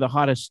time they were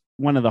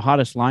one of the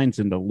hottest lines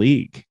in the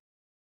league.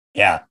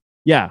 Yeah.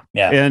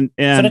 And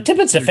so to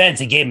Tippett's defense,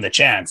 he gave him the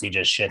chance. He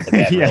just shit the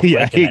bed.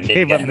 He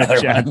gave him the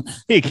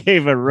chance. He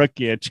gave a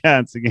rookie a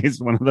chance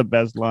against one of the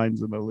best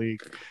lines in the league.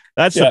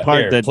 That's the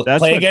part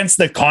play against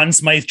the Conn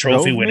Smythe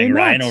Trophy winning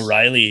Ryan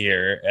O'Reilly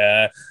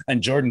here,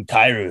 and Jordan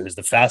Kyrou, who's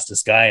the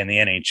fastest guy in the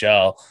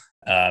NHL.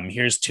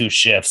 Here's 2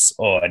 shifts.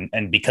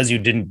 And because you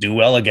didn't do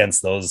well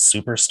against those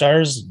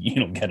superstars, you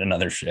don't get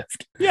another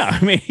shift. Yeah,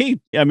 I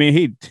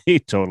mean he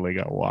totally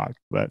got walked,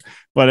 but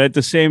at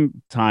the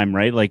same time,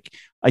 right? Like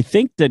I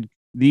think that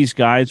these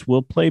guys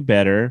will play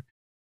better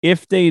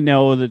if they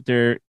know that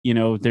they're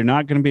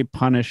not going to be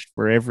punished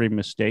for every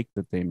mistake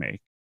that they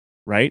make,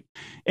 right?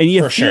 And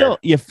you feel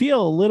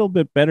a little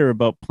bit better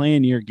about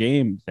playing your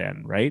game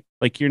then, right?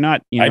 Like you're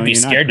not. I'd be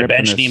scared to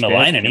bench Nima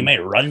Line, and he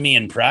might run me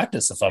in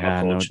practice if I'm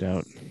a coach.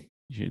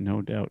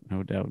 No doubt.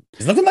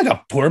 He's looking like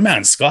a poor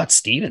man Scott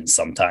Stevens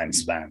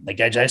sometimes, man. Like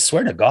I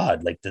swear to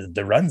God, like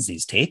the runs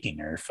he's taking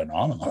are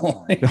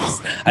phenomenal.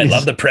 I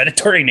love the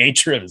predatory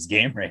nature of his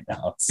game right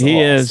now. So he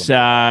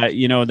awesome.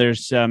 is.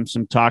 There's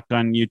some talk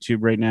on YouTube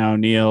right now.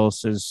 Neil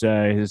says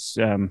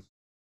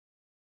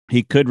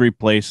he could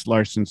replace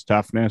Larson's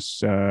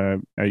toughness.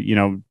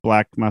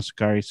 Black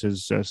Muscari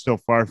says still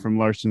far from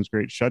Larson's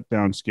great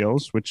shutdown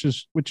skills, which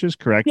is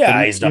correct.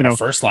 Yeah, he's not a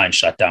first line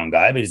shutdown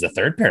guy, but he's a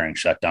third pairing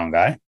shutdown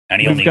guy.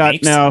 And he only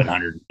makes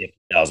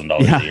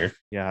 $750,000 a year.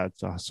 Yeah,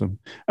 it's awesome.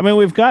 I mean,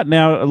 we've got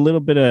now a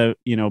little bit of,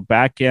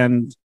 back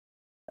end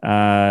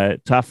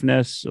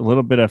toughness, a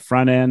little bit of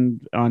front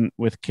end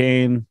with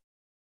Kane.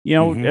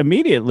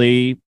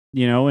 Immediately,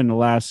 in the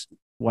last,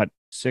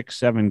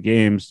 6-7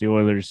 games, the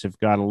Oilers have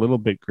got a little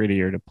bit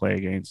grittier to play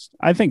against.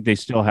 I think they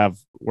still have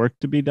work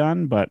to be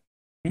done, but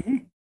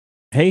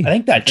hey, I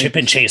think that chip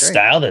and chase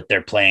style that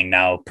they're playing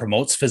now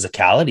promotes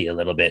physicality a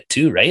little bit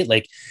too, right?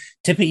 Like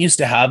Tippett used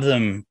to have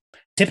them.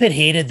 Tippett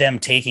hated them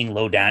taking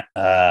low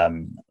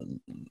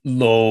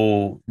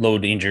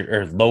danger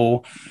or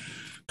low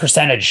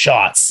percentage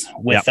shots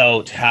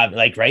without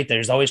right.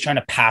 There's always trying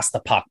to pass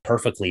the puck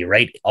perfectly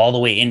right all the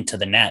way into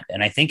the net,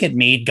 and I think it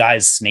made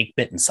guys snake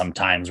bitten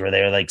sometimes where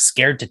they're like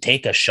scared to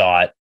take a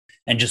shot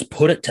and just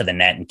put it to the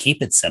net and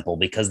keep it simple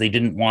because they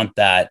didn't want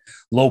that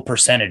low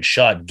percentage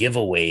shot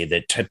giveaway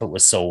that Tippett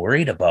was so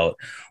worried about.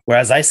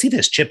 Whereas I see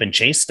this chip and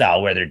chase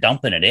style where they're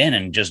dumping it in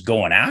and just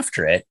going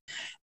after it.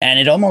 And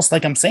it almost,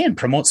 like I'm saying,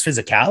 promotes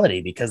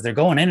physicality because they're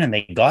going in and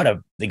they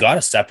gotta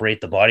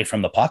separate the body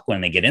from the puck when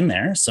they get in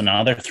there. So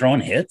now they're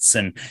throwing hits.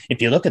 And if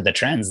you look at the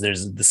trends,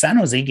 the San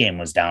Jose game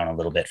was down a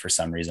little bit for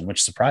some reason,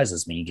 which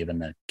surprises me given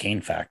the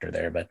Kane factor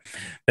there.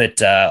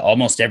 But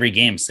almost every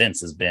game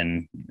since has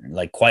been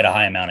like quite a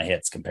high amount of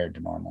hits compared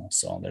to normal.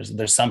 So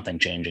there's something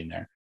changing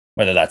there.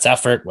 Whether that's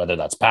effort, whether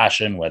that's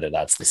passion, whether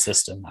that's the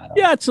system. I don't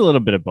know. It's a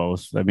little bit of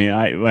both. I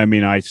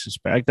mean, I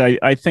suspect.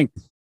 I think.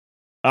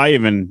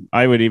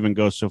 I would even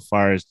go so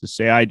far as to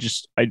say I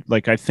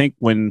think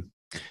when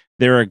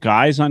there are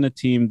guys on the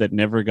team that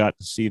never got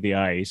to see the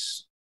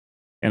ice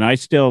And I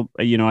still,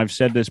 I've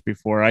said this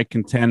before. I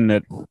contend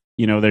that,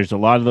 there's a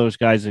lot of those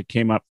guys that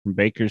came up from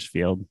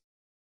Bakersfield,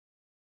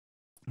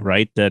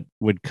 right? That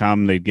would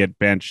come, they'd get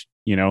benched,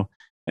 and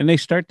they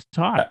start to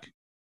talk,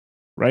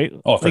 right?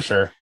 Oh, for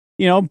sure.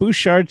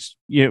 Bouchard's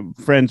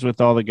friends with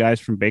all the guys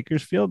from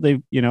Bakersfield.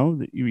 They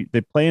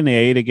play in the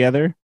A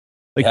together.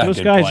 Like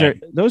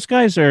those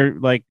guys are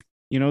like,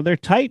 they're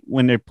tight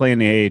when they're playing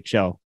the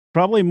AHL.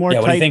 Probably more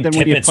tight than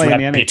when you play in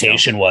the NHL.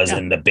 Reputation was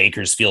in the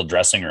Bakersfield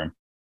dressing room.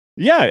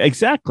 Yeah,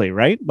 exactly.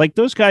 Right. Like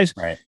those guys,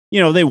 right.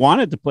 They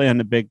wanted to play on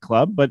the big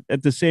club, but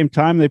at the same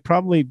time, they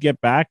probably get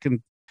back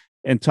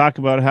and talk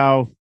about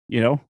how,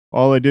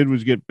 all I did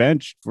was get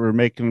benched for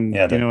making,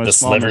 the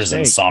slivers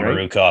in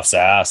Samarukov's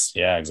ass.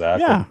 Yeah,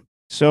 exactly. Yeah.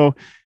 So,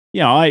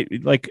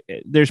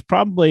 there's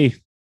probably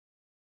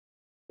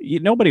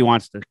nobody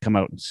wants to come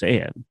out and say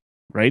it,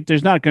 right?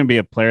 There's not going to be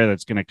a player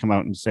that's going to come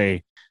out and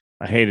say,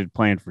 I hated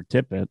playing for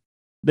Tippett.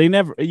 They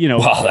never,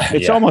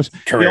 it's almost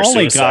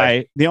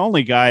the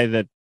only guy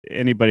that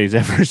anybody's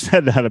ever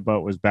said that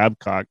about was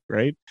Babcock,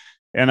 right?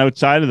 And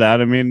outside of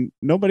that, I mean,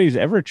 nobody's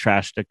ever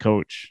trashed a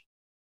coach,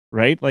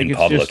 right? Like in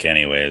public,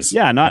 anyways.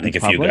 Yeah, not. I think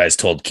a few guys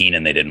told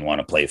Keenan they didn't want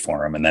to play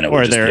for him, and then it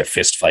would just be a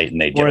fist fight,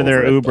 and they'd get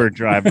their Uber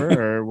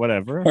driver or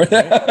whatever.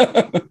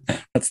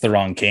 That's the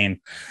wrong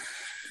Kane.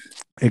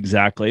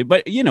 Exactly.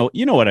 But you know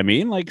what I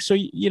mean? Like, so,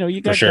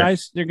 you got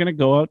guys, they're going to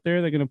go out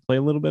there, they're going to play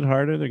a little bit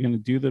harder. They're going to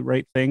do the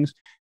right things.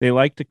 They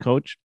like to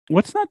coach.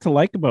 What's not to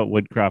like about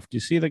Woodcroft? You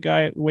see the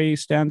guy, the way he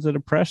stands at a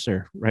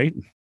presser, right?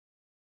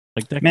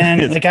 Like that,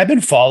 man. Like I've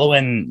been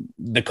following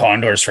the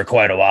Condors for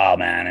quite a while,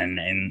 man.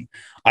 And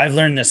I've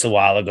learned this a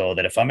while ago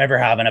that if I'm ever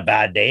having a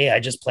bad day, I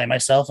just play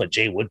myself a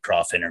Jay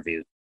Woodcroft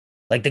interview.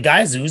 Like the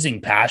guy's oozing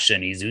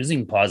passion. He's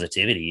oozing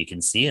positivity. You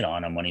can see it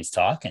on him when he's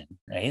talking,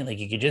 right? Like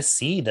you could just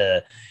see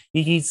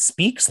he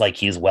speaks like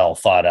he's well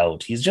thought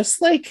out. He's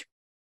just like,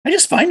 I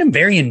just find him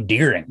very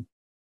endearing.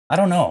 I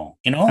don't know,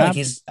 I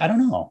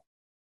don't know.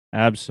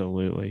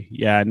 Absolutely.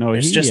 Yeah, no,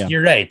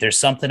 you're right. There's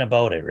something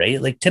about it,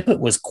 right? Like Tippett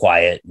was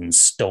quiet and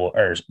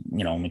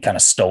kind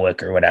of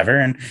stoic or whatever.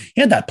 And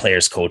he had that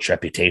player's coach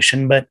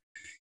reputation, but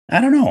I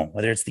don't know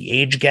whether it's the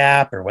age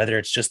gap or whether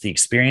it's just the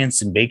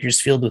experience in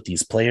Bakersfield with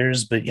these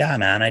players. But yeah,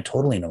 man, I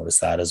totally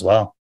noticed that as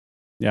well.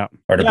 Yeah.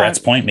 Or to Brett's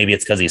point, maybe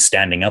it's because he's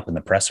standing up in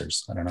the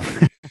pressers. I don't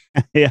know.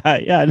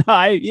 Yeah. No,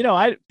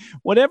 I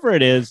whatever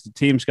it is, the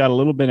team's got a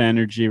little bit of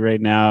energy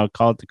right now.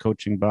 Call it the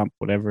coaching bump,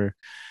 whatever.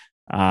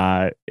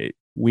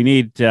 We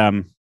need.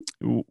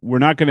 We're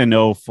not going to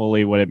know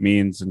fully what it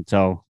means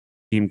until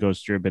the team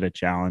goes through a bit of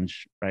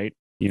challenge, right?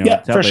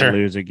 Until they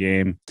lose a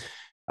game.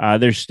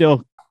 There's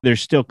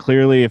still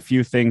clearly a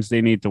few things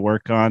they need to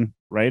work on,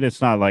 right?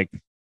 It's not like,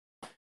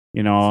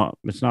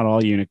 it's not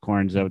all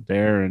unicorns out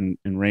there and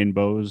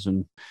rainbows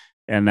and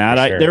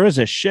that. Sure. There was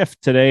a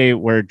shift today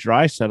where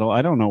Draisaitl,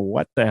 I don't know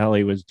what the hell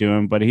he was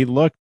doing, but he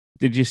looked,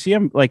 did you see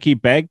him? Like he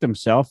bagged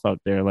himself out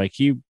there. Like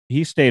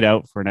he stayed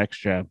out for an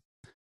extra,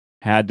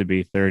 had to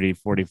be 30,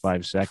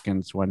 45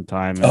 seconds one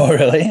time. Oh,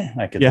 really?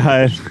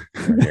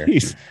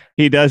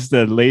 He does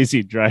the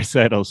lazy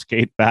Draisaitl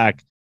skate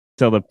back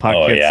till the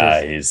puck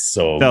he's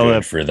so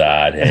good for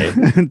that. Hey,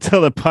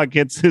 until the puck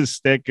hits his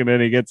stick and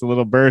then he gets a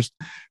little burst.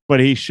 But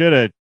he should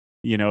have,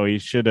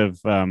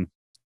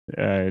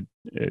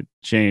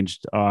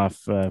 changed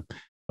off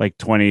like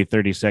 20,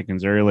 30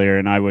 seconds earlier.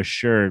 And I was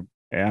sure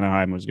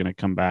Anaheim was going to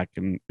come back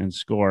and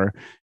score.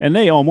 And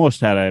they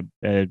almost had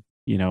a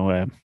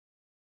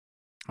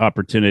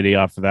opportunity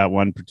off of that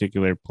one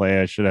particular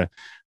play. I should have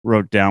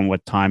wrote down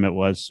what time it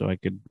was so I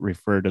could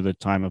refer to the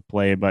time of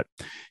play. But,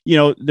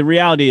 the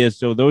reality is,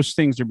 though, those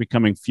things are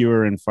becoming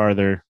fewer and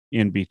farther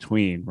in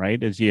between,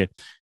 right? As as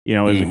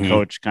a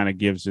coach kind of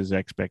gives his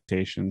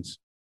expectations.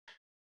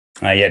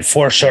 You had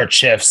 4 short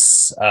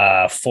shifts,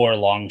 4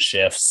 long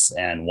shifts,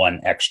 and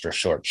 1 extra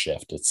short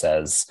shift. It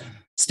says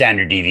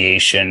standard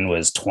deviation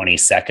was 20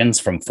 seconds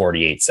from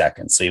 48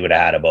 seconds. So you would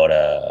have had about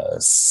a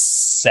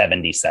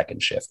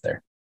 70-second shift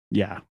there.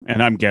 Yeah.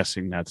 And I'm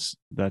guessing that's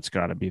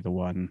got to be the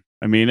one.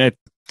 I mean, it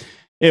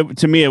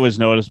to me, it was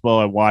noticeable.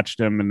 I watched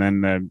him and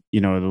then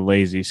the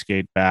lazy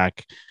skate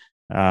back.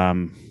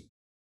 And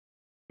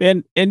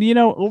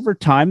over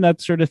time,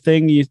 that sort of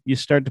thing, you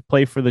start to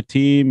play for the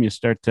team. You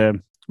start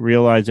to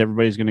realize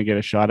everybody's going to get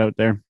a shot out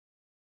there.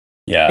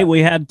 Yeah. Hey,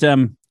 we had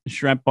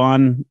Shrimp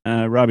on,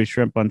 Robbie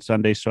Shrimp on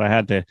Sunday. So I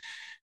had to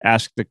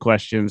ask the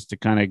questions to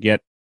kind of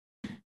get,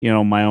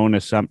 my own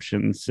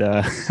assumptions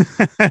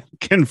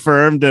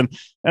confirmed. And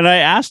I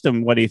asked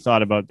him what he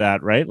thought about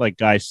that, right? Like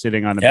guys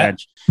sitting on the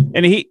bench.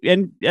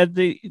 And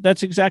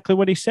that's exactly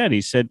what he said.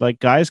 He said, like,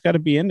 guys got to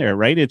be in there,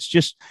 right? It's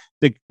just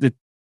the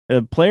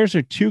players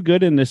are too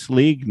good in this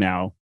league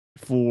now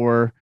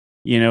for,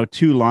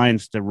 2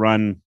 lines to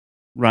run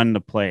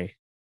the play,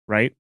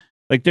 right?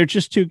 Like they're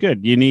just too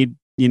good. You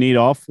need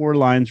all 4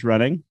 lines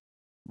running,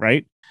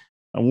 right?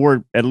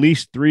 Or at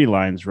least 3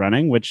 lines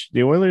running, which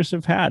the Oilers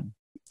have had.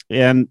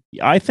 And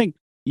I think,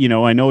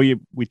 I know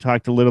we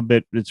talked a little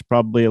bit, it's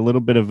probably a little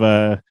bit of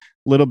a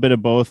little bit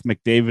of both.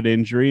 McDavid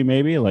injury,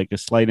 maybe like a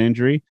slight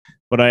injury,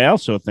 but I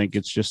also think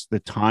it's just the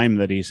time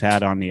that he's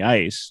had on the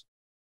ice.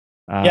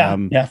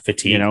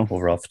 Fatigue,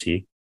 overall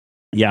fatigue.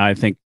 Yeah, I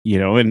think,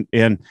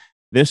 and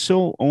this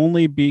will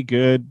only be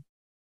good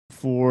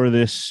for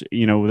this,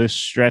 this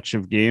stretch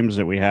of games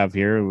that we have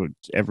here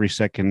every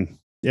second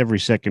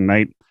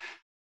night,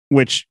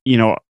 which,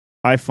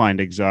 I find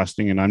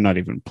exhausting, and I'm not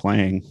even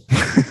playing.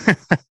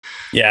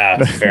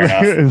 Yeah, fair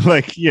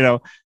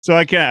enough. So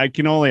I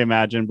can only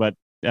imagine, but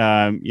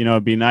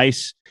it'd be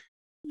nice.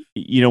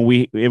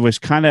 This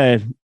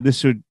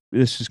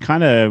is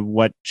kind of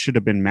what should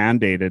have been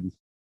mandated.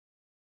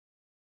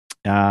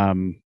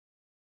 Down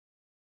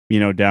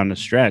the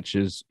stretch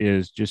is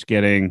just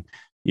getting,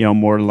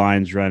 more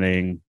lines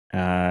running,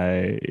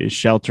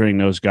 sheltering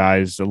those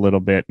guys a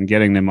little bit and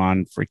getting them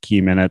on for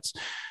key minutes.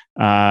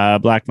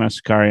 Black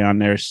Masakari on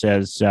there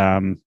says,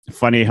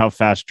 funny how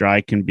fast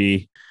Dry can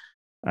be.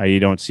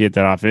 You don't see it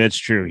that often. It's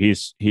true.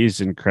 He's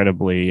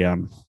incredibly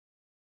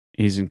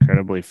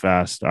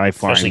fast. I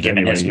find, especially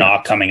given his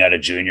knock coming out of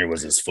junior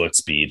was his foot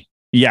speed.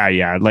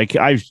 Yeah. Like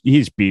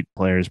he's beat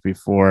players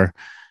before.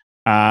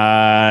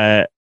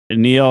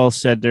 Neil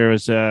said there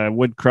was a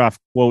Woodcroft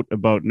quote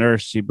about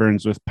Nurse. He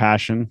burns with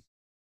passion,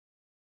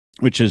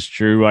 which is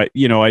true.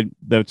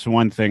 That's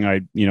one thing I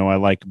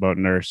like about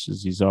Nurse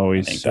is he's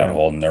always, I think that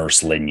whole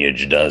Nurse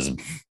lineage does.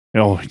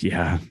 Oh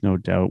yeah, no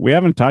doubt. We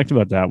haven't talked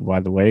about that,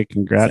 by the way.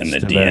 Congrats it's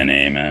in the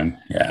DNA, man.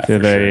 Yeah, to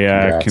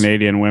the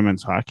Canadian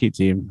women's hockey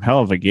team. Hell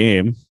of a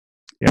game.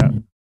 Yeah,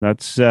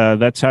 that's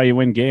how you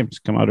win games.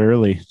 Come out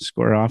early,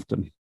 score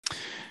often.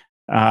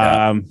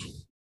 Yeah,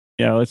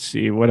 let's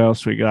see what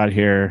else we got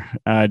here.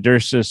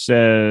 Dursa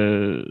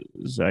says,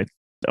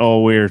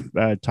 we're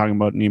talking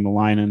about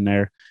Niemelainen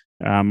there.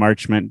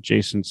 March meant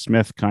Jason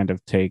Smith kind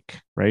of take,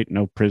 right?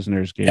 No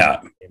prisoners game.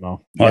 Yeah.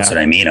 That's what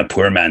I mean. A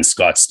poor man,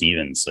 Scott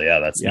Stevens. So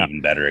that's an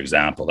even better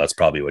example. That's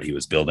probably what he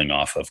was building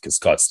off of, because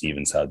Scott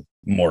Stevens had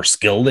more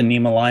skill than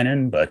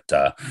Niemelainen. But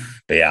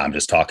I'm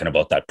just talking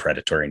about that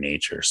predatory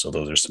nature. So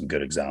those are some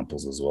good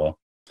examples as well.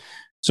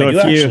 So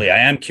I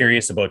am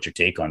curious about your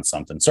take on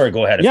something. Sorry,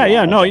 go ahead.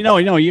 No,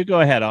 you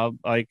go ahead.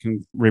 I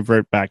can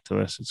revert back to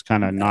this. It's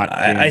kind of not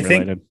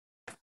related.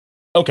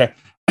 Okay.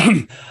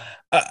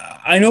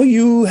 I know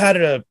you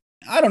had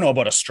I don't know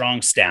about a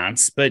strong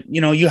stance, but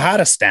you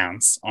had a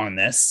stance on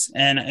this,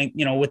 and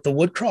with the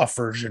Woodcroft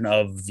version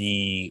of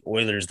the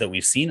Oilers that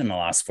we've seen in the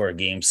last 4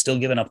 games, still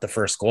giving up the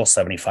first goal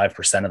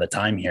 75% of the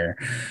time here.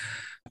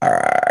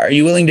 Are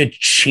you willing to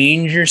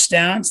change your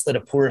stance that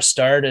a poor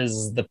start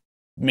is the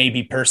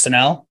maybe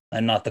personnel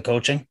and not the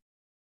coaching?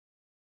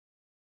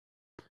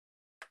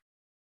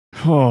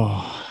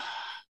 On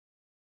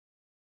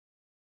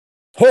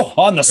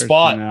the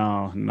spot.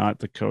 No, not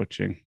the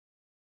coaching.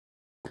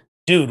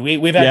 Dude,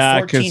 we've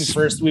had 14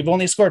 first. We've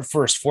only scored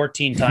first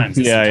 14 times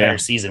this entire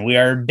season. We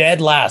are dead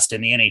last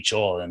in the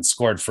NHL and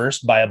scored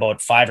first by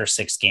about 5 or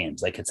 6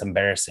 games. Like, it's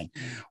embarrassing.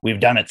 We've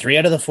done it 3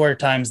 out of the 4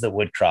 times that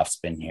Woodcroft's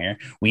been here.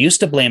 We used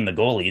to blame the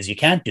goalies. You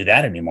can't do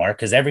that anymore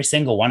because every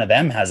single one of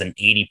them has an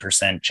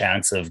 80%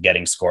 chance of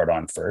getting scored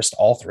on first.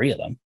 All 3 of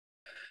them.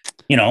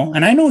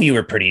 And I know you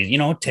were pretty,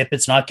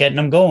 Tippett's not getting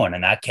them going,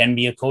 and that can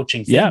be a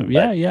coaching thing.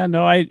 Yeah.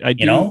 No, I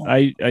do.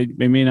 I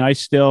mean, I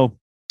still.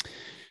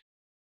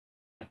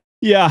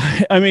 Yeah,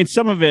 I mean,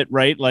 some of it,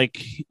 right?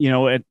 Like,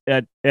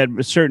 at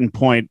a certain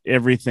point,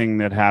 everything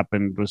that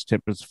happened was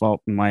Tippett's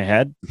fault in my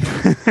head,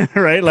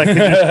 right? Like,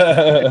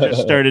 it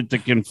just started to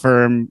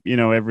confirm,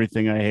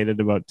 everything I hated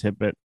about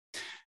Tippett.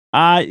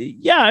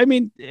 I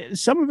mean,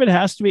 some of it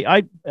has to be.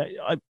 I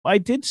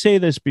did say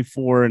this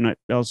before, and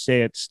I'll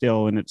say it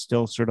still, and it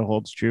still sort of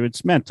holds true.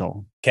 It's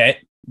mental. Okay.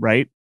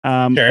 Right.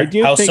 Sure.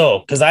 How so?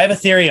 Because I have a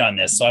theory on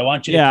this, so I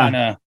want you to kind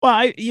of. Well,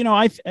 I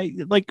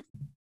like.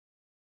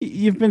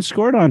 You've been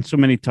scored on so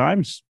many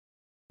times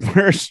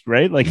first,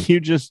 right? Like it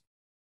just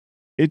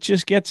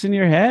gets in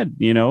your head,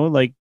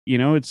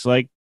 it's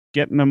like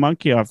getting a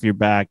monkey off your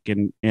back,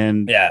 and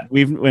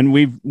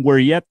we're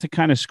yet to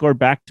kind of score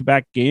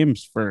back-to-back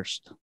games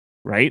first,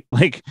 right?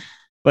 Like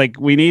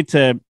we need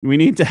to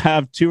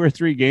have 2 or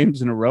 3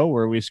 games in a row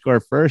where we score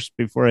first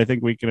before I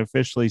think we can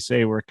officially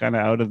say we're kind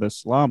of out of the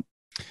slump.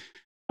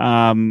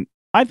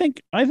 I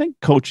think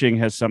coaching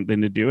has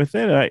something to do with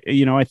it. I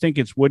think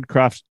it's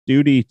Woodcroft's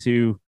duty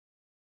to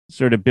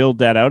sort of build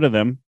that out of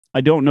them.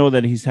 I don't know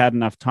that he's had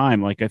enough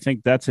time. Like, I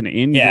think that's an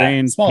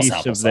ingrained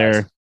piece of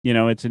their,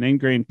 it's an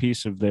ingrained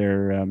piece of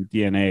their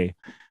DNA.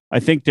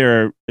 I think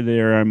there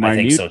are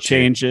minute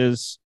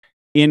changes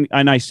and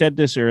I said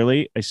this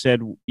early. I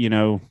said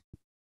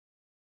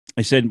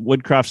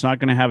Woodcroft's not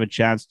going to have a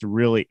chance to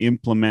really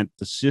implement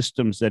the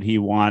systems that he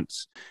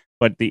wants,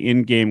 but the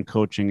in-game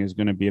coaching is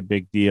going to be a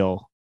big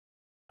deal.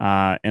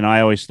 And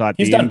I always thought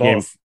he's done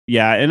both.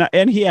 Yeah,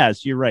 and he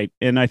has. You're right.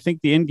 And I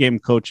think the in-game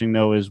coaching,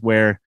 though, is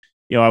where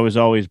I was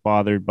always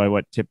bothered by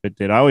what Tippett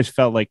did. I always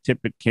felt like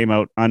Tippett came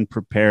out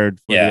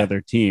unprepared for the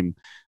other team.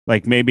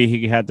 Like maybe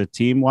he had the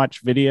team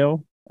watch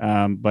video,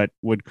 but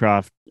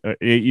Woodcroft,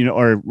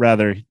 or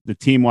rather, the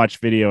team watch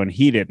video, and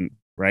he didn't.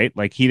 Right?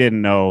 Like he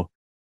didn't know.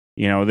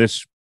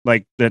 This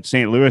like that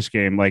St. Louis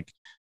game, like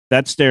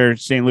that's their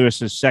St.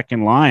 Louis's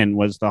second line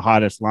was the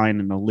hottest line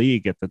in the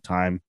league at the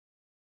time.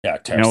 Yeah,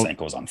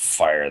 Tarasenko was on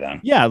fire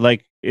then. Yeah,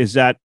 like is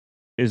that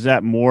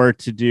more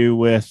to do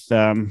with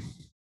I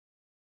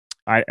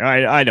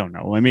don't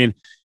know. I mean,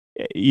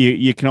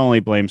 you can only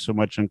blame so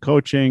much on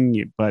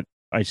coaching, but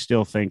I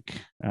still think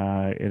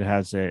it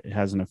has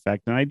an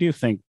effect, and I do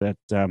think that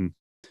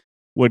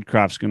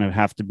Woodcroft's going to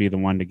have to be the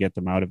one to get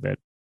them out of it.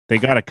 They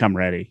got to come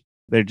ready.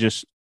 They're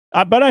just,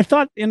 but I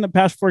thought in the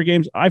past 4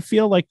 games, I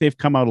feel like they've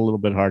come out a little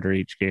bit harder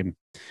each game.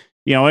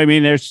 I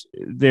mean, there's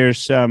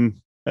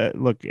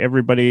look,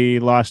 everybody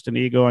lost an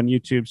ego on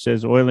YouTube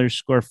says Oilers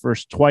score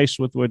first twice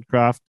with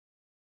Woodcroft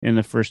in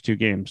the first 2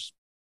 games.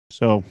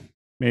 So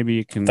maybe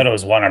you can. I thought it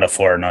was 1 out of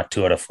 4, not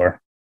 2 out of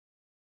 4.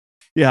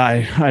 Yeah,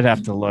 I'd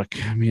have to look.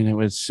 I mean, it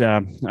was,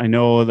 I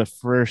know the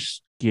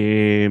first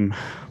game.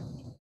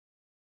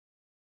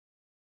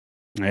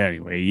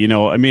 Anyway,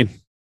 I mean,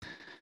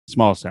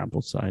 small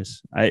sample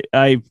size.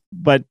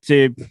 But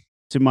to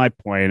my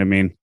point, I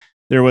mean,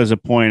 there was a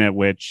point at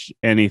which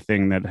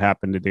anything that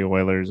happened to the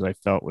Oilers, I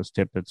felt was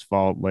Tippett's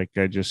fault. Like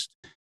I just,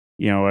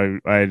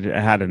 I'd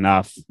had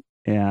enough,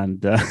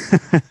 and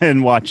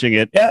and watching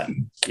it,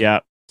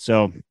 yeah.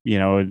 So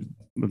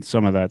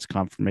some of that's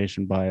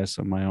confirmation bias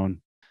on my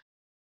own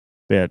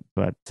bit,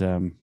 but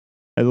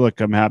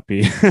look, I'm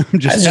happy. I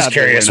was just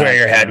curious where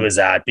your head was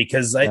at,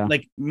 because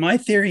like my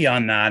theory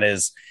on that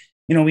is,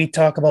 we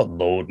talk about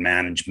load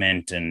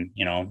management, and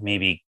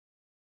maybe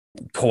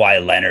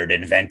Kawhi Leonard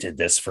invented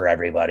this for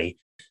everybody,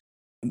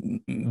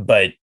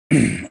 but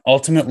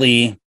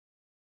ultimately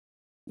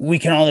we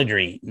can all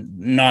agree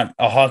not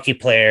a hockey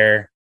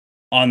player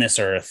on this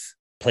earth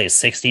plays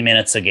 60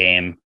 minutes a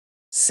game,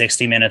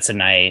 60 minutes a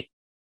night,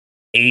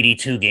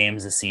 82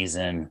 games a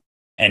season,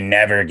 and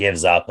never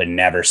gives up and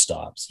never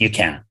stops. You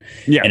can't.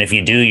 Yeah. And if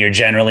you do, you're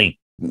generally,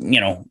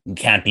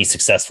 can't be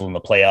successful in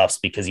the playoffs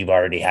because you've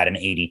already had an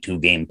 82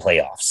 game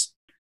playoffs,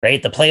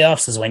 right? The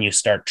playoffs is when you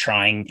start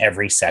trying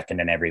every second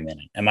and every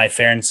minute. Am I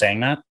fair in saying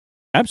that?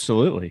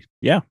 Absolutely.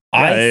 Yeah.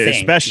 I think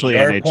especially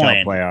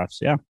NHL playoffs.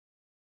 Yeah,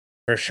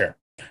 for sure.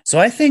 So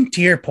I think,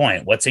 to your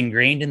point, what's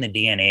ingrained in the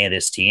DNA of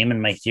this team,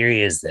 and my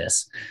theory is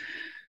this,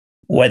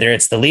 whether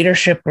it's the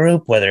leadership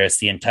group, whether it's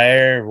the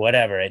entire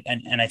whatever,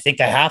 and I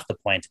think I have to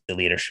point to the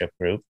leadership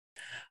group,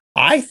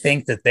 I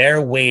think that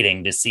they're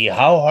waiting to see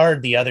how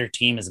hard the other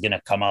team is going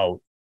to come out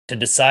to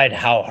decide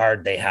how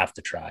hard they have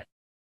to try.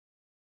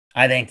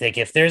 I think like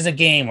if there's a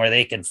game where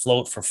they can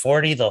float for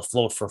 40, they'll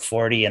float for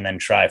 40 and then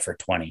try for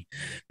 20.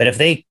 But if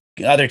the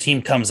other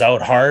team comes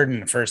out hard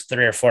in the first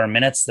 3 or 4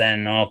 minutes,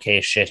 then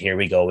okay, shit, here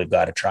we go. We've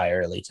got to try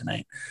early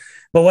tonight.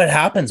 But what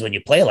happens when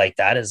you play like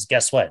that is,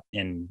 guess what?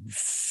 In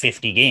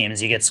 50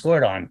 games, you get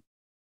scored on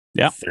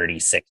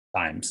 36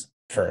 times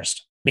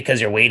first,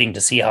 because you're waiting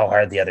to see how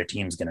hard the other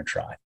team's going to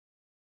try.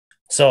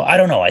 So I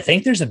don't know. I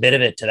think there's a bit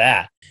of it to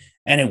that.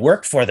 And it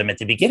worked for them at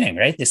the beginning,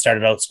 right? They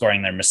started out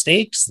scoring their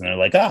mistakes, and they're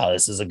like, oh,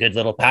 this is a good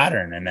little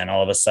pattern. And then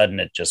all of a sudden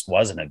it just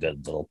wasn't a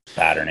good little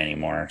pattern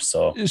anymore.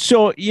 So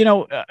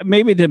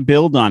maybe to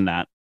build on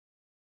that,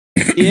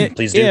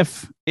 please do.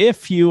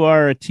 If you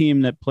are a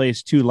team that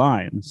plays 2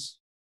 lines,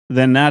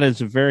 then that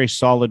is a very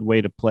solid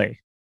way to play,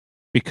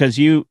 because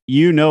you're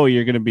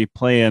going to be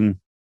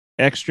playing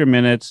extra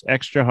minutes,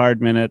 extra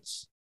hard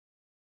minutes.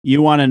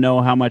 You want to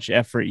know how much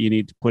effort you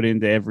need to put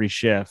into every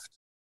shift,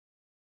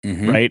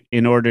 right,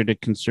 in order to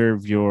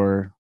conserve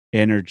your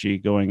energy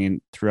going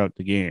in throughout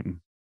the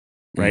game,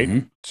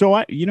 right? So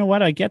I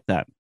get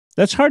that.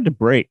 That's hard to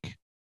break,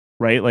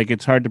 right? Like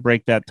it's hard to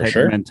break that type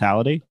of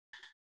mentality.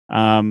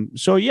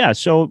 So a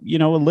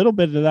little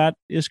bit of that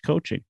is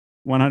coaching.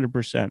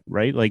 100%,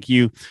 right? Like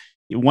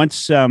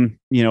once, I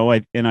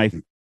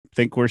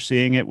think we're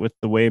seeing it with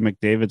the way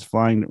McDavid's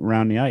flying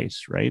around the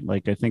ice, right?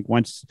 Like I think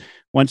once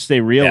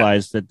they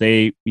realize that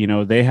they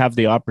have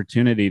the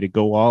opportunity to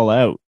go all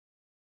out,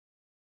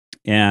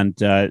 and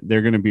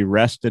they're going to be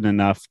rested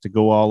enough to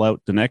go all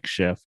out the next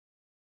shift,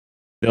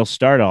 they'll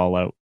start all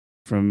out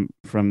from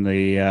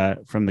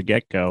the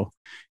get-go.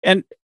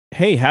 And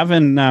hey,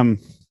 having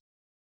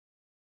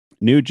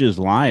Nuge's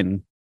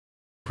line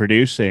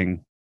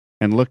producing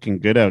and looking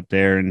good out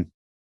there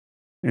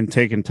and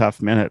taking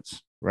tough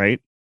minutes,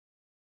 right?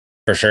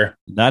 For sure.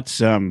 That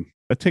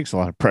takes a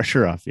lot of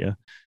pressure off you.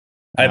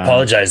 I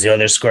apologize. The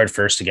Oilers scored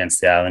first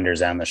against the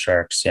Islanders and the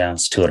Sharks. Yeah,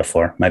 it's 2 out of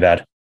 4. My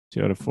bad.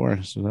 2 out of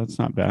 4. So that's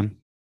not bad.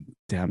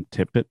 Damn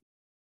Tippett.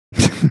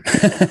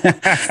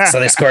 So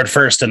they scored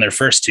first in their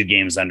first 2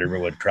 games under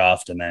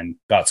Woodcroft, and then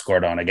got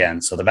scored on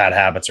again. So the bad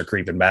habits are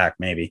creeping back,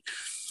 maybe.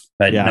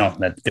 But no,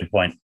 that's a good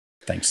point.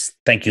 Thanks.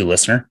 Thank you,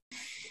 listener.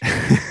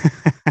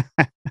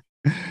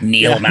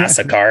 Neil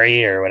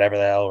Massacari or whatever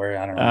the hell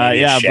I don't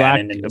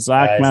know.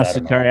 Black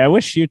Massacari. I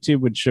wish YouTube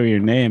would show your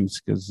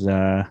names, because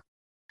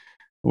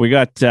we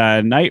got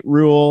Night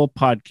Rule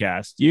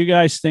podcast. You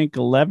guys think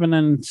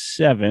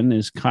 11-7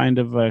 is kind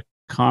of a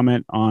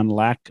comment on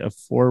lack of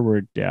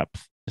forward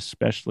depth,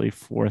 especially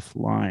fourth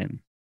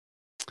line?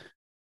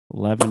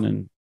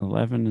 11-7.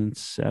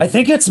 I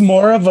think it's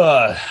more of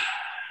a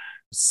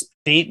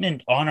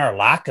statement on our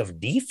lack of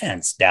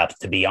defense depth,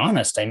 to be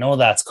honest. I know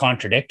that's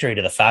contradictory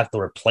to the fact that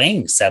we're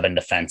playing 7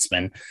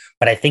 defensemen,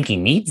 but I think he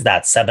needs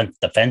that 7th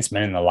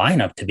defenseman in the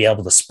lineup to be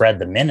able to spread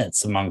the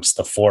minutes amongst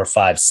the 4,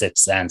 5,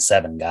 6, and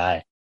 7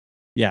 guy.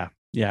 Yeah,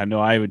 no,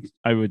 I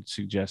would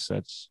suggest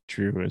that's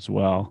true as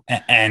well.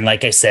 And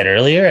like I said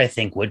earlier, I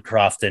think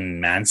Woodcroft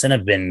and Manson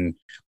have been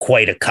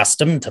quite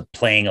accustomed to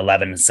playing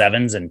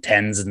 11-7s and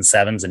 10s and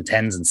 7s and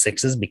 10s and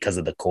 6s because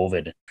of the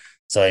COVID.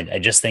 So I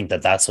just think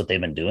that that's what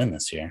they've been doing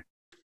this year.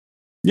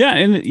 Yeah,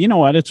 and you know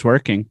what? It's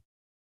working,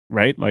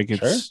 right? Like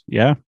it's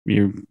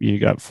you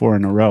got 4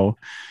 in a row.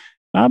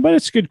 But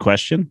it's a good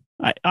question.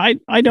 I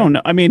don't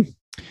know. I mean,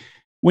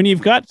 when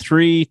you've got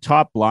 3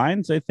 top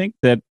lines, I think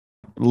that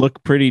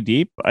look pretty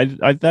deep.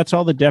 I that's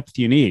all the depth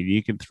you need.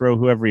 You can throw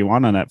whoever you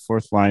want on that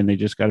 4th line. They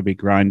just got to be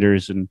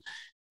grinders, and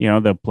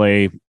they'll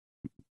play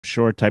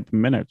short type of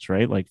minutes,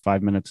 right? Like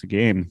 5 minutes a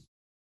game.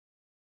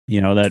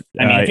 That.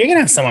 I mean, if you're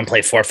gonna have someone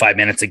play 4 or 5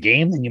 minutes a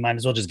game, then you might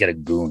as well just get a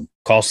goon.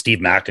 Call Steve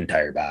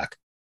McIntyre back,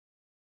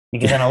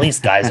 because then at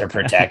least guys are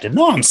protected.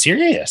 No, I'm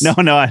serious. No,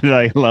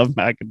 I love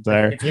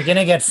McIntyre. If you're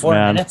gonna get 4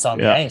 minutes on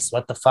the ice,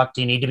 what the fuck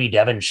do you need to be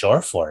Devon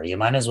Shore for? You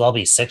might as well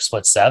be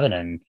 6'7"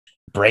 and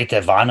break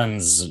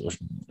Ivanen's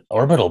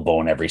orbital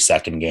bone every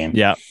second game.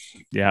 Yeah.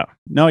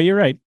 No, you're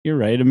right.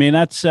 I mean,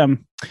 that's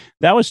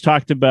that was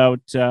talked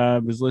about. I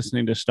was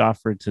listening to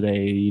Stauffer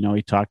today.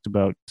 He talked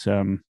about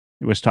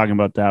he was talking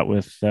about that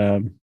with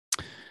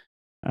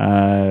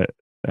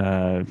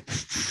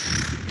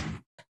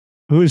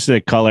who's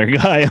the color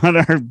guy on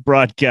our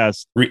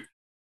broadcast?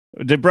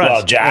 DeBrusk.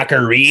 Well, Jack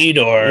or Reed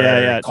or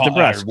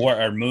DeBrusk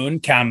or Moon,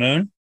 Cam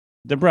Moon.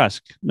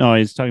 DeBrusk. No,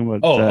 he's talking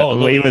about.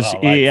 Louis. The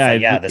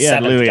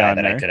 7th Louis guy on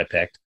that I could have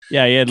picked.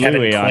 Yeah, he had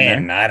Kevin Louis Quinn,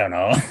 on there. I don't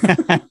know.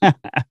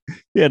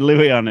 He had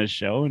Louis on his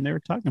show, and they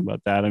were talking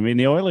about that. I mean,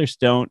 the Oilers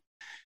don't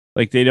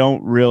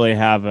really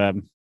have a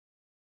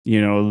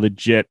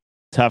legit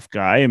tough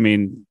guy. I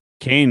mean,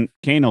 Kane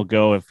will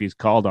go if he's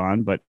called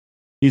on, but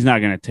he's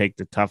not going to take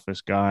the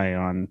toughest guy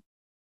on.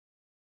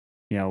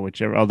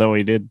 Whichever. Although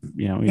he did,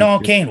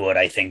 Kane would.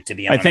 I think, to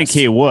be honest, I think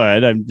he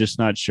would. I'm just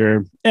not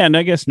sure. And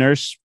I guess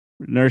Nurse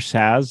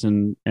has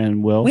and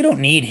will. We don't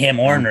need him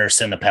or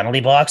Nurse in the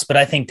penalty box, but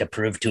I think to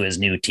prove to his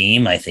new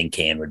team, I think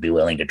Kane would be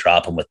willing to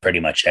drop him with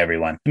pretty much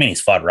everyone. I mean, he's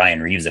fought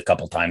Ryan Reeves a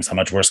couple times. How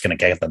much worse can it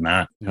get than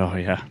that? Oh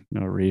yeah,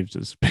 no, Reeves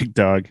is a big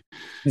dog.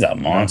 He's a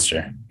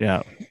monster.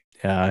 Yeah.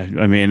 I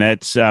mean,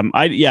 it's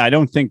I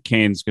don't think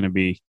Kane's going to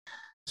be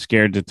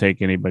scared to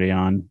take anybody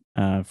on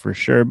for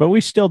sure, but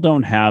we still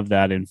don't have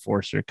that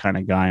enforcer kind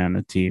of guy on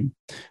the team.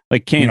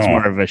 Like Kane's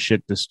more of a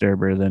shit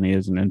disturber than he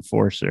is an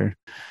enforcer.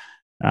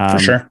 For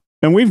sure.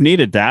 And we've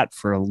needed that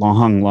for a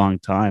long, long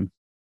time,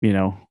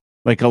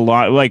 like a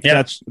lot, like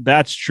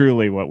that's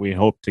truly what we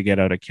hope to get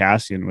out of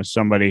Kassian, was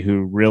somebody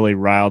who really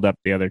riled up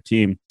the other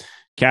team.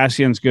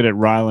 Cassian's good at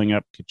riling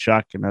up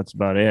Tkachuk, and that's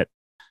about it.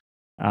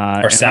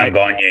 Or Sam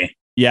Gagner.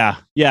 Yeah,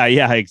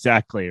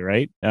 exactly.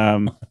 Right.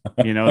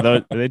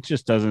 It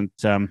just doesn't,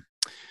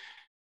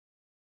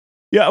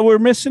 we're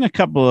missing a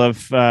couple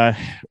of,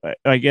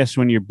 I guess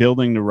when you're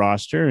building the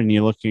roster and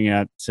you're looking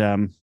at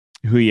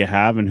who you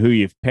have and who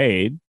you've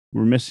paid,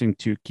 we're missing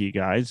 2 key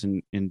guys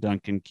in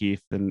Duncan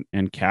Keith and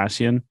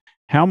Kassian.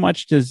 How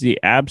much does the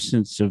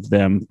absence of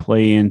them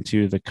play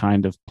into the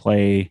kind of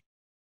play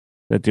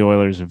that the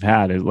Oilers have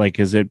had?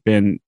 Has it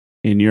been,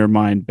 in your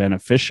mind,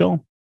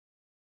 beneficial?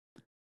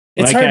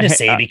 It's hard to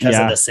say because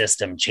of the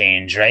system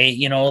change, right?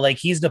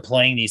 He's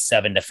deploying these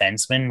 7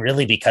 defensemen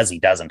really because he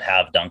doesn't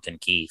have Duncan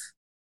Keith.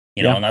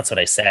 And that's what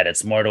I said.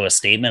 It's more to a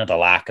statement of the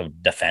lack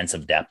of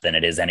defensive depth than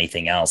it is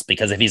anything else.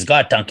 Because if he's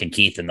got Duncan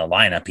Keith in the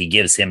lineup, he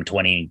gives him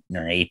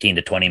 18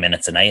 to 20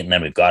 minutes a night, and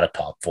then we've got a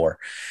top 4.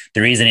 The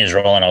reason he's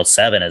rolling out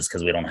 7 is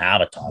because we don't have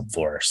a top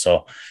 4.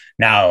 So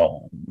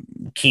now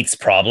Keith's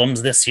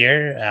problems this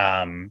year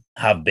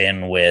have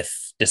been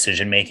with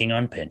decision-making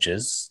on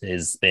pinches,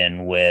 has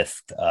been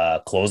with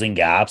closing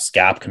gaps,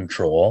 gap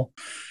control.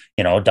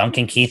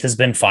 Duncan Keith has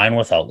been fine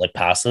with outlet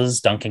passes.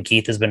 Duncan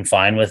Keith has been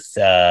fine with,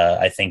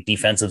 I think,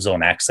 defensive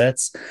zone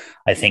exits.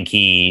 I think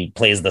he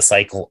plays the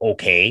cycle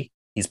okay.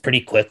 He's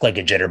pretty quick, like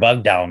a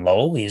jitterbug down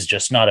low. He's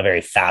just not a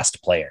very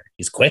fast player.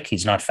 He's quick.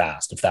 He's not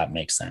fast, if that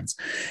makes sense.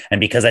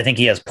 And because I think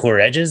he has poor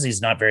edges,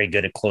 he's not very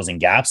good at closing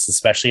gaps,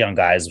 especially on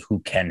guys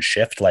who can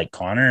shift like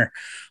Connor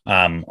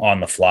on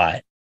the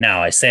fly.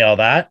 Now, I say all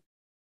that.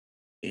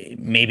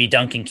 Maybe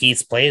Duncan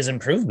Keith's play has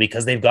improved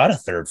because they've got a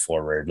third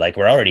forward. Like,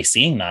 we're already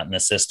seeing that in the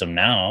system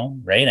now,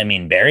 right? I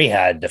mean, Barry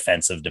had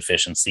defensive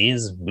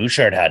deficiencies.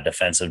 Bouchard had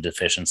defensive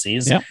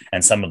deficiencies,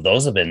 and some of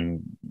those have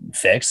been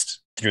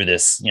fixed through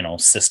this,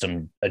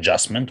 system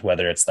adjustment,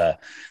 whether it's that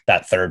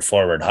third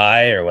forward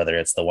high or whether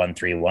it's the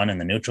 1-3-1 in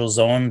the neutral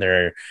zone.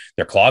 They're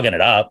clogging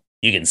it up.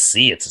 You can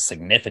see it's a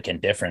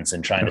significant difference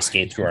in trying to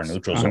skate through our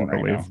neutral zone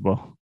right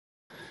now.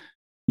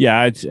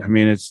 Yeah,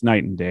 it's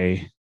night and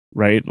day.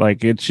 Right.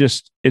 Like,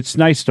 it's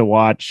nice to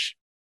watch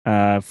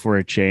for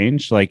a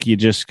change. Like, you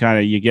just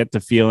you get the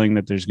feeling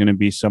that there's going to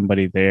be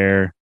somebody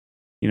there,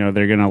 they're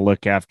going to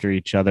look after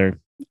each other.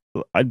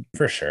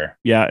 For sure.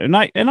 Yeah, and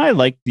I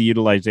like the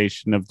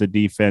utilization of the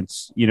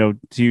defense.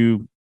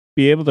 To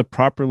be able to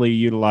properly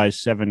utilize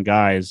 7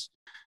 guys,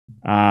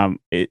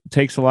 it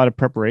takes a lot of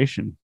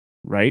preparation,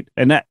 right?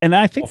 And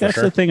I think that's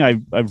the thing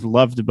I've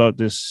loved about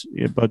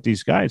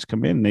these guys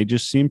come in. They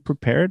just seem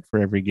prepared for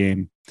every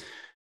game,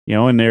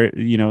 and they're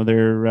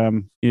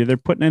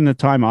putting in the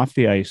time off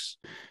the ice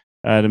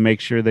to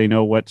make sure they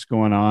know what's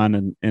going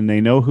on and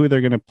they know who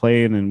they're going to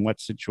play in what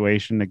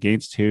situation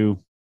against who.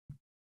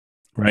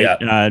 Right.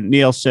 Yeah.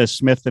 Neil says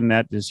Smith and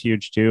net is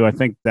huge too. I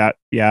think that,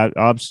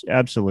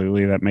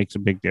 absolutely. That makes a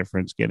big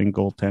difference. Getting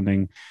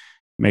goaltending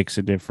makes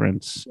a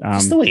difference.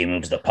 Just the way he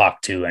moves the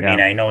puck too. I mean,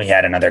 I know he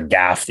had another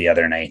gaff the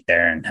other night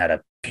there and had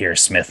a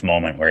Pierce Smith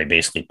moment where he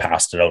basically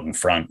passed it out in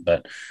front,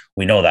 but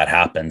we know that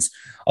happens.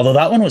 Although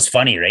that one was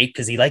funny, right?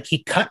 Because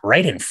he cut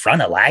right in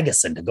front of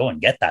Lagesson to go and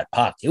get that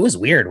puck. It was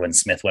weird when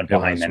Smith went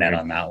behind the net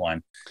on that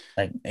one.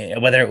 Like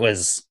whether it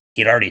was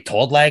he'd already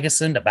told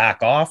Lagesson to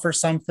back off or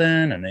something,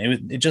 and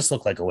it just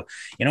looked like what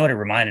it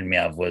reminded me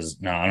of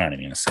was, no, I'm not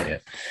even going to say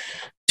it,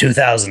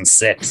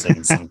 2006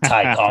 and some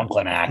Ty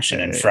Conklin action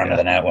in front of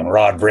the net when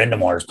Rod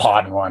Brindamore's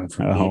potting one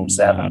from Game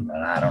 7. And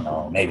I don't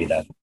know, maybe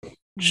that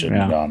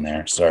shouldn't have gone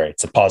there. Sorry,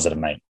 it's a positive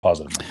night.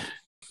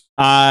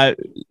 So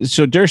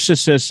Dursa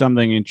says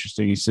something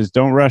interesting. He says,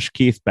 don't rush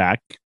Keith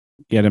back.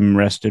 Get him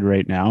rested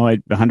right now. I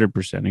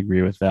 100%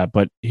 agree with that.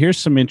 But here's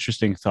some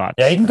interesting thoughts.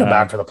 Yeah, he can come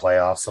back for the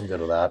playoffs. I'm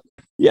good with that.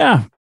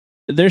 Yeah.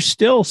 There's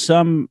still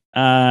some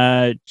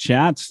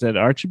chance that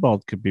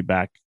Archibald could be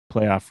back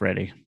playoff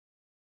ready.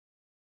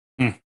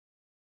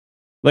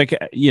 Like,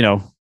 I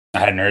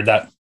hadn't heard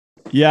that.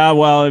 Yeah,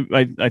 well,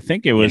 I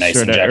think it was nice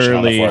sort of early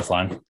on the fourth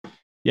line.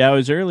 Yeah, it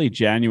was early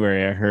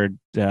January. I heard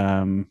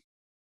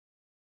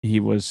he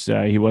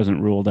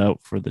wasn't ruled out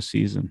for the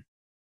season.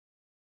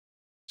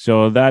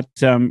 So that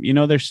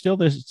there's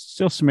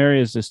still some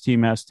areas this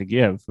team has to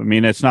give. I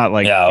mean, it's not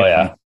like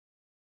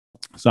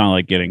it's not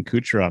like getting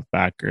Kucherov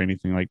back or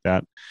anything like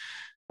that.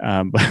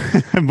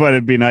 But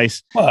it'd be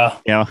nice.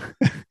 Well,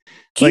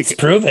 Keith's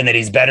proven that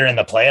he's better in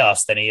the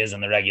playoffs than he is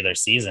in the regular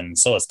season.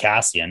 So is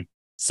Cassian.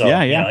 So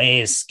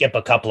you skip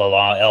a couple of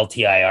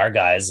LTIR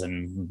guys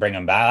and bring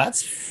them back.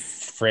 That's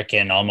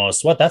freaking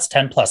almost that's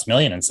 $10+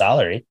 million in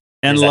salary.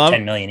 And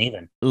 $10 million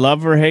even.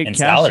 Love or hate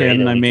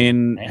Cassian. I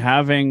mean,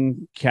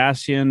 having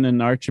Cassian and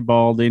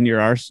Archibald in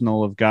your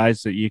arsenal of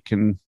guys that you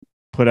can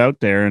put out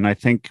there, and I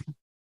think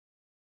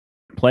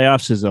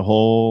playoffs is a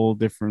whole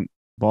different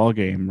ball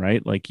game,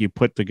 right? Like you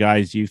put the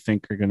guys you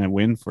think are going to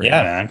win for you,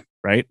 man.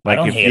 Right? Like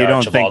I don't hate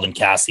Archibald and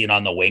Cassian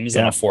on the wings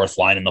on a fourth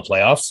line in the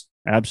playoffs.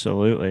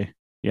 Absolutely,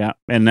 yeah,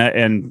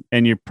 and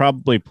you're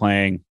probably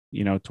playing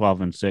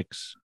 12-6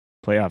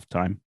 playoff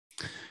time.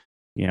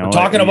 We're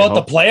talking about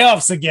the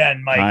playoffs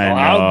again, Michael.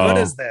 How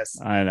good is this?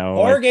 I know.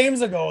 4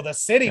 games ago, the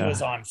city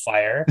was on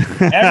fire.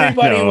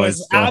 Everybody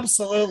was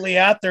absolutely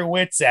at their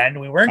wits' end.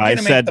 We weren't going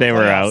to make the playoffs.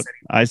 Were out.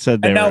 I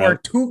said they were out. And now we're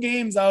 2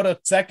 games out of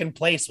second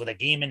place with a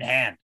game in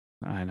hand.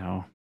 I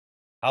know.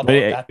 How about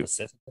that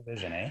Pacific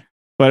Division, eh?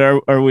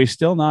 But are we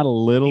still not a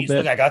little bit?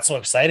 Look, I got so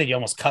excited. You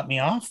almost cut me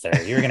off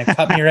there. You were going to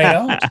cut me right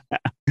out.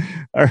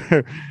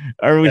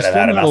 Are we still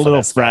not a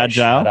little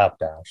fragile? Shut up,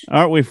 Dash.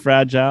 Aren't we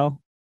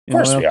fragile in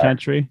oil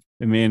country?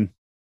 I mean,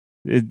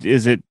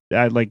 is it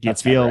like you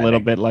feel a little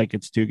bit like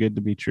it's too good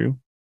to be true?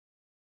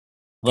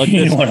 Look,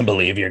 you don't want to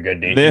believe your good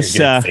name. This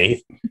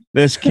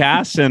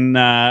Cass and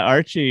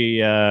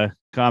Archie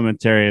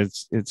commentary,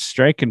 it's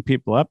striking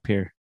people up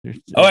here.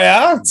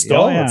 Let's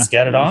go. Let's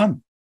get it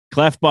on.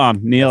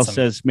 Clefbaum. Neil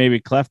says maybe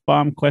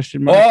Clefbaum ?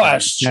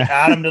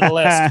 Add him to the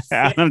list.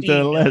 Add him to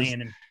the list.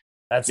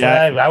 That's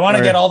I want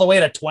to get all the way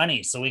to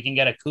 20 so we can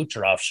get a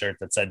Kucherov shirt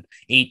that said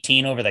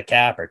 18 over the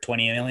cap or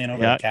 20 million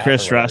over the cap.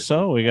 Chris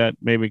Russell. We got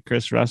maybe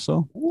Chris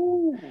Russell.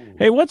 Ooh.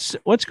 Hey, what's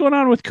going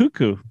on with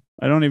Cuckoo?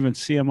 I don't even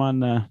see him on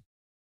the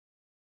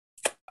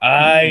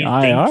I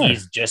think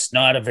he's just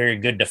not a very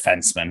good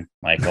defenseman,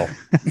 Michael.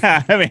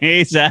 I mean,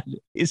 he's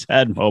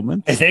had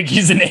moments. I think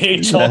he's an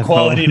AHL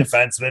quality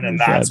defenseman, and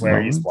that's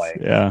where he's playing.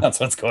 Yeah, that's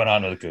what's going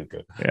on with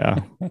Cuckoo. Yeah.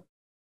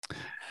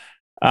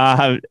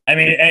 I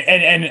mean,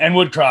 and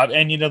Woodcroft,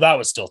 and that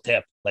was still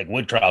tip. Like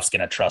Woodcroft's going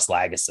to trust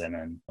Lagesson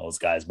and those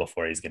guys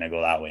before he's going to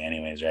go that way,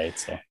 anyways, right?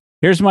 So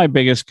here's my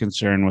biggest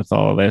concern with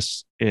all of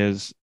this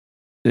is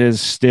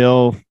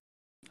still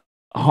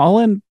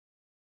Holland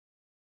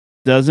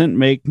doesn't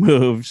make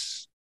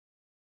moves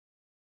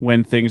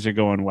when things are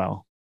going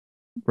well,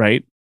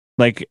 right?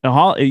 Like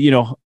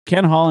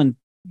Ken Holland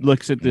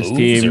looks at this moves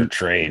team, or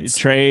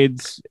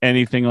trades,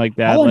 anything like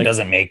that. Holland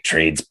doesn't make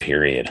trades,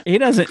 period. He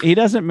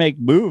doesn't make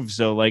moves.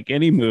 So like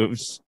any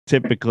moves,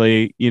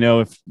 typically,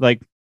 if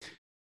like,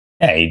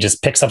 he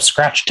just picks up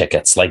scratch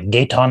tickets like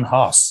Gaetan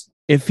Haas.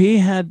 If he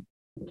had,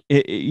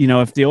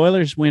 if the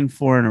Oilers win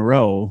 4 in a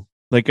row,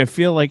 like I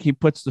feel like he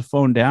puts the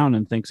phone down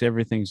and thinks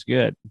everything's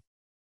good.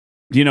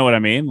 Do you know what I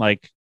mean?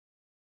 Like,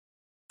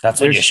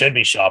 that's when you should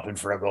be shopping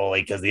for a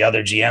goalie because the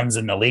other GMs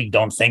in the league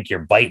don't think you're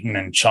biting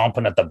and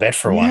chomping at the bit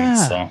for one.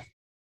 So,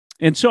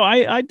 and so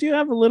I do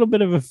have a little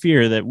bit of a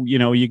fear that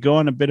you go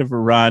on a bit of a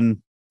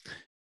run,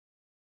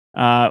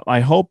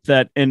 I hope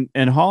that, and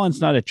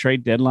Holland's not a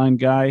trade deadline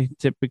guy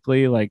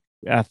typically. Like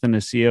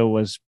Athanasio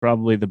was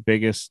probably the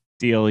biggest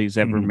deal he's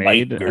ever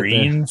Mike made.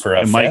 Green for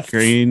a Mike fifth.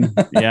 Green,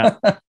 yeah,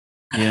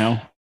 you know,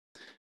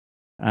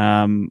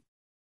 um,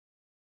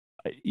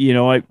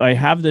 I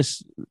have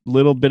this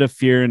little bit of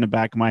fear in the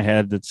back of my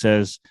head that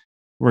says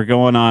we're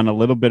going on a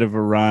little bit of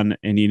a run,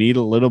 and you need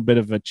a little bit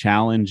of a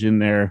challenge in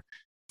there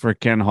for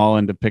Ken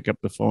Holland to pick up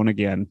the phone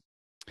again.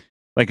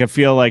 Like I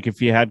feel like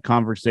if you had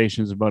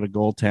conversations about a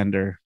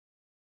goaltender,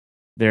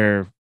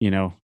 there,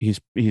 he's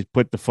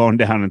put the phone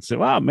down and said,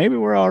 "Wow, maybe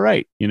we're all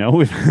right."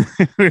 We've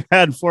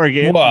had 4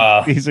 games,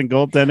 decent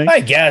goaltending.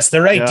 I guess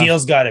the right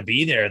deal's got to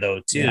be there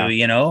though, too.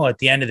 Yeah. At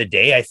the end of the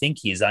day, I think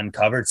he's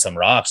uncovered some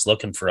rocks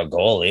looking for a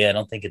goalie. I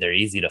don't think they're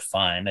easy to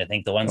find. I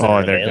think the ones that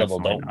are available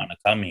don't want to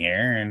come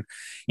here, and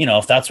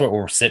if that's what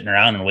we're sitting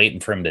around and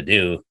waiting for him to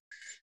do,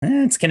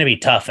 it's going to be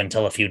tough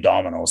until a few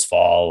dominoes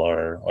fall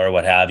or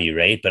what have you,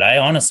 right? But I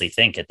honestly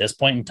think at this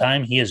point in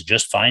time, he is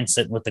just fine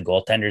sitting with the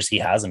goaltenders he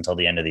has until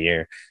the end of the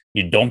year.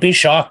 You don't be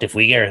shocked if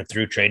we get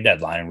through trade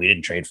deadline and we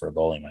didn't trade for a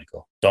goalie,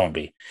 Michael. Don't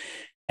be.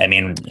 I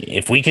mean,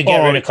 if we could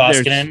get rid of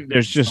Koskinen,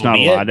 there's just not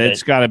a lot.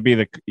 It's got to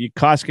be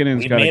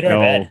Koskinen's got to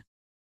go.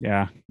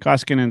 Yeah,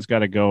 Koskinen's got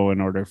to go in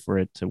order for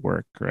it to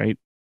work, right?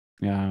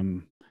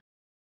 But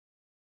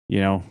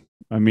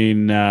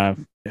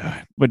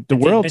the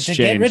world's changed.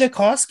 Get rid of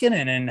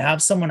Koskinen and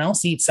have someone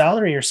else eat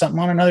salary or something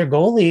on another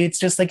goalie. It's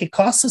just like it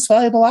costs us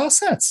valuable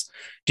assets.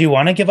 Do you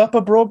want to give up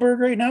a Broberg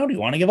right now? Do you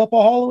want to give up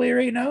a Holloway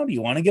right now? Do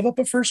you want to give up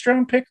a first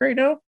round pick right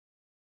now?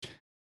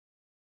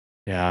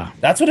 Yeah,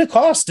 that's what it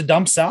costs to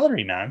dump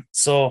salary, man.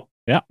 So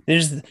yeah,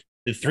 there's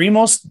the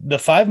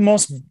 5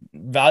 most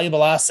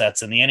valuable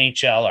assets in the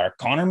NHL are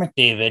Connor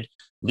McDavid,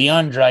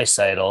 Leon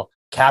Draisaitl,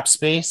 cap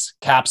space,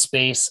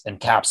 and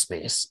cap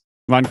space.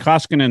 Von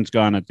Koskinen's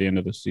gone at the end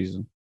of the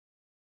season.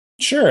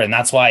 Sure, and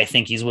that's why I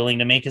think he's willing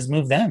to make his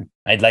move then.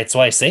 That's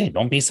why I say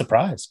don't be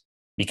surprised,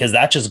 because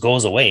that just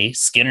goes away.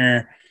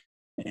 Skinner,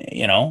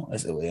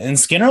 and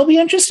Skinner will be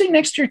interesting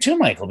next year too,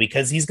 Michael,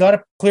 because he's got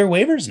to clear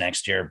waivers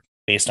next year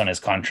based on his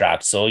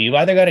contract. So you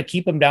either got to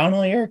keep him down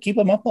all year or keep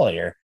him up all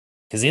year,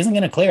 because he isn't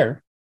going to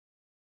clear.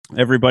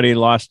 Everybody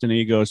lost an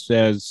ego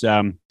says,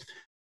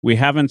 we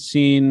haven't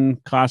seen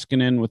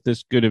Koskinen with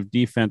this good of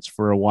defense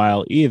for a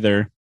while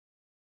either.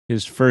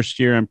 His first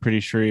year, I'm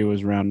pretty sure he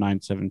was around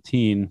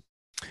 917.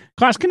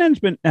 Koskinen's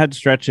had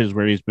stretches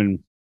where he's been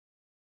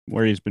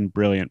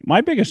brilliant.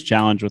 My biggest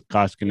challenge with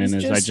Koskinen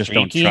is I just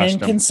don't trust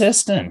him.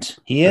 Inconsistent.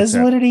 He is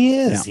what he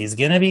is. Yeah. He's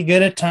going to be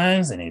good at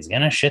times and he's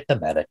going to shit the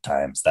bed at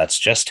times. That's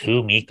just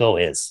who Mikko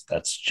is.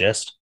 That's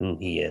just who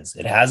he is.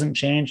 It hasn't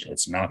changed.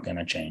 It's not going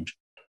to change.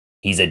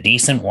 He's a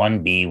decent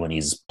 1B when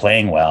he's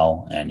playing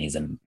well, and he's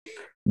a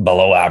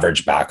below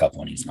average backup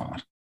when he's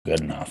not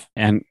good enough.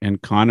 And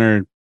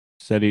Connor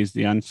said he's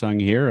the unsung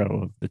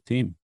hero of the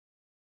team.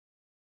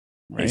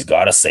 Right? He's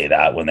got to say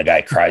that when the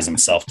guy cries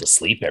himself to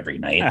sleep every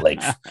night. Like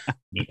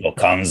Mikko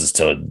comes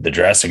to the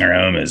dressing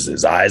room,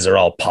 his eyes are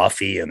all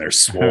puffy and they're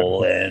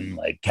swollen.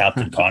 Like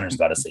Captain Connor's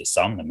got to say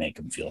something to make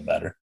him feel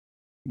better.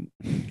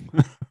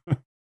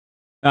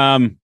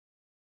 You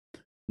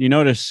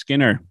notice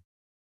Skinner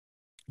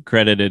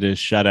credited his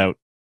shutout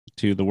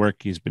to the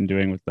work he's been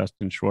doing with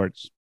Dustin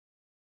Schwartz.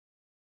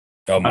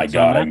 Oh my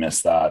God, I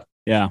missed that.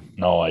 Yeah.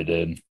 No, I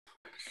did.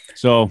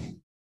 So,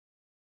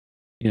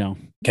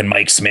 can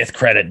Mike Smith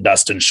credit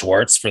Dustin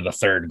Schwartz for the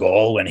third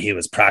goal when he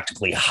was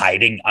practically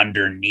hiding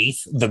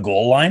underneath the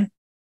goal line?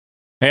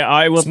 Hey,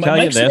 I will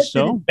tell you this.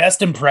 So,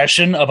 best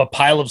impression of a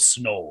pile of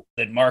snow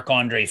that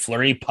Marc-Andre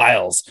Fleury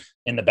piles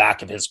in the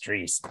back of his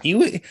crease.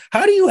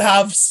 How do you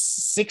have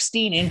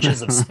 16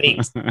 inches of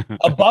space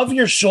above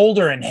your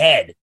shoulder and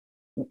head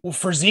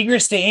for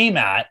Zegras to aim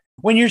at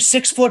when you're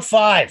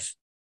 6'5"?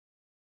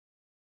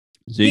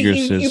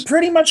 You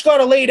pretty much got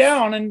to lay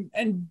down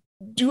and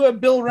do a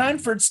Bill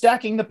Ranford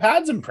stacking the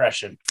pads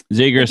impression.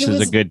 Zegras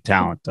is a good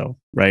talent, though,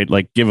 right?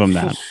 Like, give him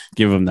that.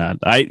 Give him that.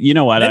 You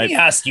know what? Let me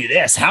ask you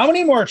this: how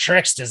many more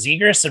tricks does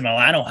Zegras and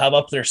Milano have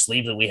up their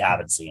sleeve that we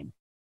haven't seen?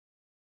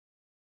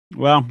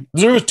 Well,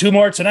 there was 2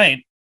 more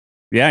tonight.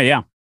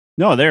 Yeah.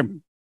 No,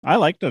 I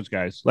like those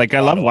guys. Like,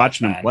 I love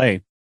watching them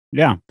play.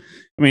 Yeah,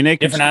 I mean, they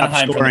can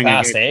stop scoring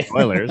against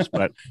Oilers,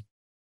 but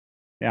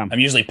yeah, I'm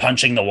usually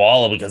punching the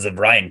wall because of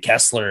Ryan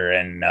Kessler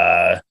and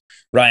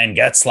Ryan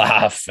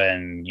Getzlaf,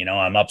 and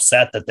I'm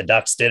upset that the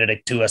Ducks did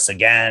it to us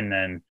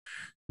again,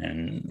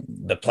 and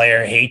the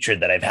player hatred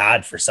that I've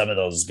had for some of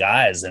those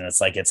guys, and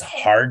it's like it's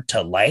hard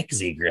to like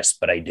Zegras,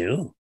 but I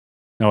do.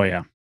 Oh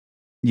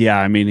yeah.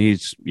 I mean,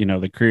 he's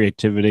the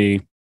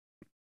creativity,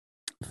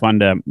 fun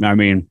to. I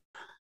mean,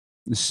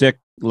 sick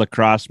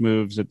lacrosse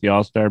moves at the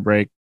All-Star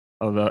break.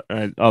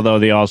 Although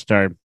the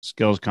All-Star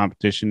skills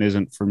competition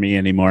isn't for me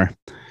anymore.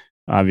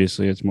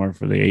 Obviously, it's more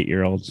for the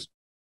 8-year-olds.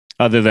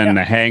 Other than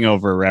the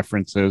hangover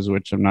references,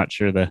 which I'm not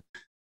sure the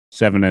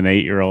 7 and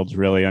 8-year-olds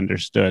really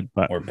understood,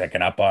 but we're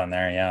picking up on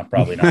there. Yeah,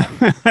 probably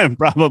not.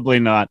 Probably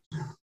not.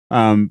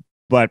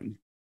 But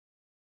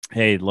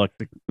hey, look,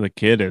 the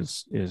kid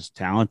is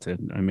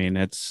talented. I mean,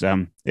 it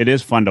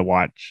is fun to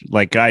watch.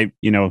 Like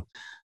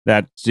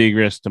that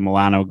Zegras to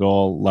Milano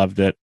goal, loved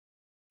it.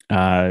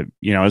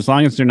 As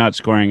long as they're not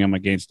scoring them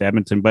against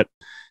Edmonton. But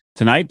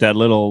tonight, that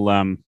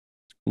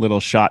little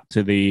shot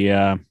to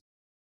the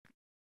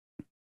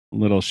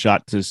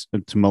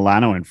to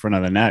Milano in front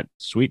of the net,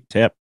 sweet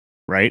tip,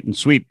 right? And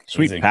sweet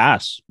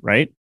pass,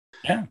 right?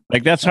 Yeah,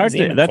 like that's hard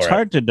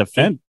to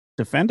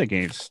defend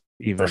against.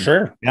 Even for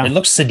sure, yeah. It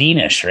looks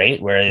Sedinish,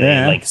 right? Where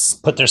they like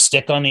put their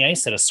stick on the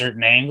ice at a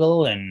certain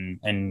angle,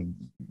 and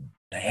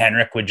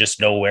Henrik would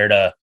just know where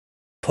to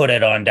put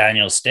it on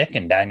Daniel's stick,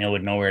 and Daniel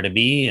would know where to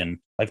be, and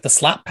like the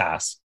slap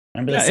pass.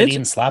 Remember the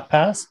Sedin slap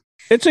pass?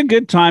 It's a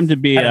good time to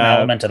be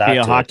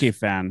a hockey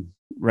fan,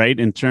 right?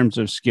 In terms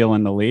of skill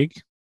in the league,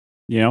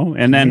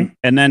 and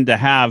then to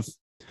have,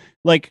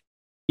 like,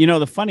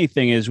 the funny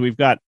thing is we've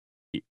got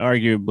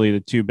arguably the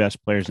two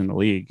best players in the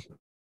league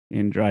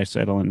in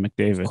Draisaitl and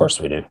McDavid. Of course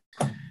we do.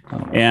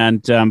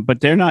 And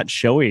but they're not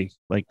showy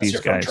like these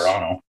guys, from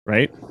Toronto,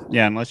 right?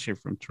 Yeah, unless you're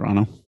from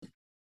Toronto.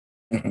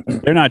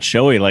 They're not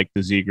showy like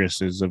the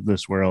Zegrases of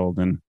this world,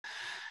 and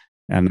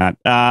that.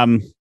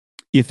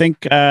 You think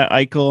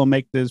Eichel will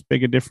make as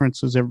big a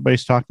difference as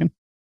everybody's talking?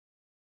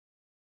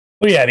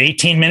 We had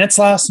 18 minutes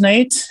last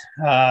night,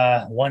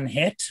 one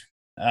hit.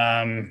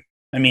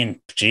 I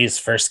mean, geez,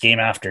 first game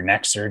after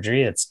neck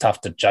surgery. It's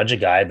tough to judge a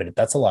guy, but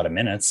that's a lot of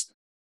minutes.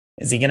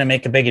 Is he going to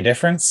make a big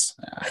difference?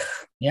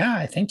 Yeah,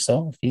 I think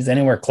so. If he's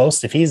anywhere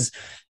close, if he's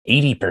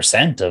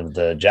 80% of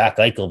the Jack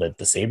Eichel that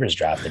the Sabres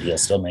drafted, he'll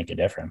still make a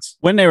difference.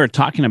 When they were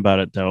talking about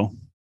it, though,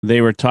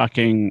 they were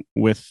talking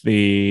with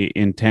the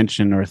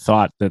intention or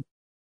thought that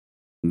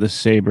the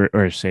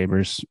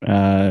Sabres,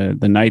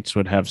 the Knights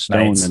would have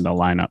Stone in the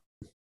lineup,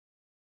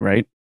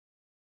 right?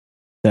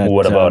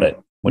 What about it?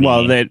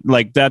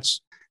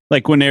 That's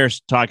like when they were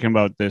talking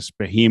about this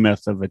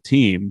behemoth of a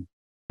team.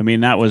 I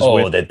mean, that was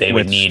that they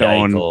would need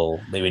Stone.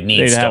 Eichel. They would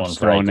need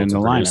Stone in the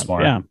lineup.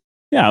 More. Yeah.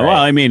 Right.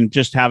 Well, I mean,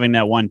 just having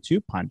that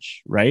 1-2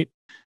 punch, right?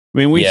 I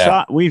mean,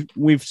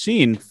 we've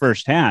seen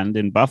firsthand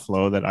in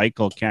Buffalo that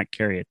Eichel can't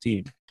carry a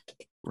team,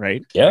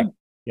 right? Yeah.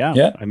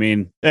 I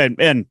mean,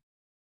 and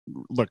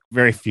look,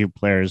 very few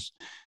players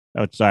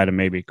outside of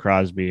maybe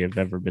Crosby have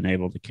ever been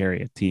able to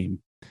carry a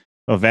team.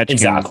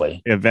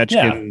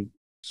 Ovechkin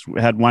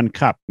had one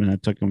cup, and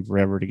it took him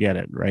forever to get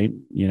it, right?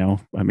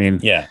 I mean,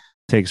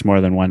 takes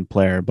more than one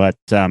player, but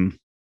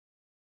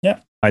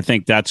I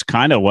think that's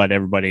kind of what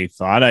everybody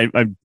thought.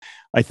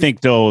 I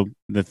think though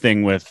the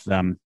thing with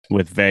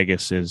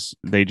Vegas is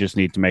they just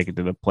need to make it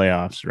to the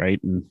playoffs,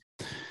 right? And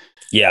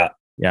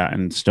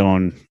and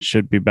Stone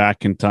should be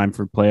back in time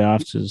for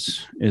playoffs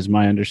is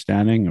my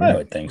understanding. I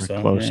would think so.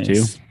 Close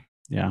to.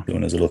 Yeah.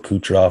 Doing his little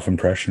Kucherov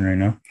impression right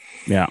now.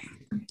 Yeah.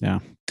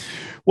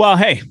 Well,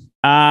 hey,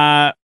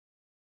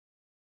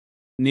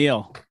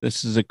 Neil,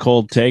 this is a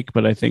cold take,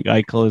 but I think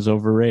Eichel is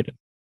overrated.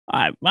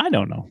 I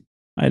don't know.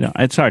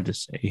 It's hard to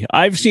say.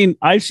 I've seen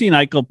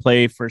Eichel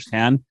play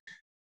firsthand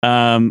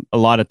a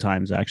lot of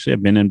times, actually.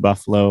 I've been in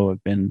Buffalo.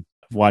 I've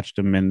watched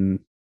him in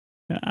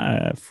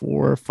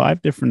 4 or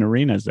 5 different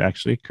arenas,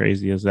 actually,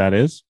 crazy as that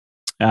is.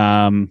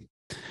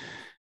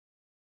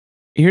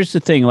 Here's the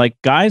thing, like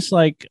guys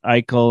like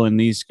Eichel and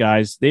these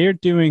guys, they're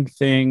doing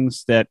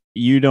things that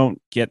you don't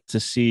get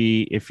to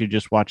see if you're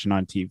just watching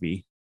on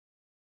TV.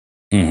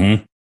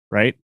 Mm-hmm.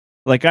 Right?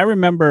 Like I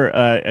remember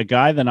a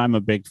guy that I'm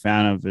a big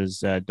fan of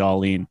is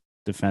Dahlin,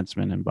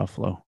 defenseman in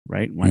Buffalo,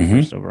 right? Went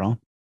first overall.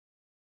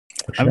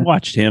 Sure. I've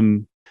watched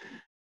him.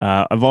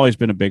 I've always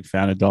been a big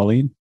fan of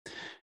Dahlin.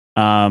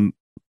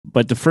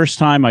 But the first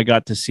time I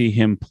got to see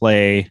him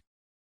play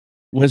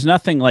was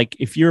nothing like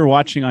if you were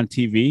watching on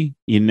TV,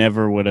 you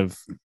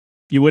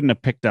wouldn't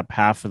have picked up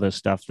half of the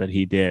stuff that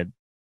he did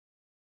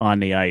on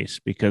the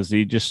ice because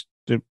the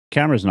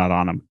camera's not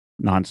on him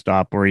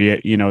nonstop, or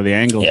the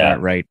angles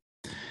aren't right.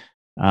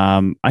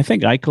 I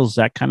think Eichel's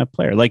that kind of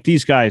player. Like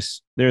these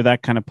guys, they're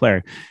that kind of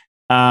player.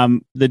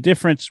 The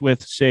difference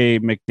with, say,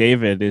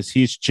 McDavid is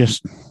he's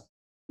just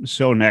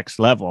so next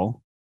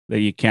level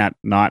that you can't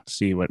not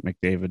see what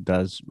McDavid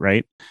does,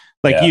 right?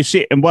 Like you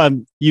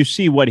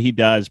see what he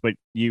does, but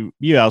you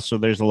also,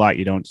 there's a lot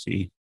you don't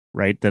see,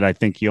 right? That I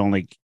think you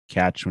only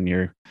catch when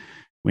you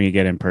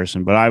get in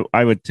person. But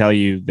I would tell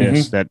you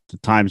this, that the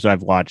times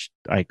I've watched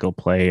Eichel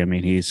play, I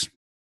mean, he's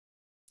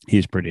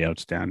pretty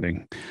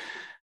outstanding.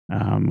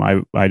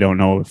 I don't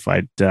know if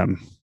I'd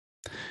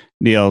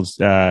Neil's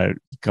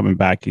coming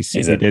back. He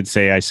did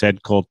say I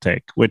said cold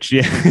take, which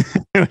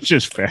which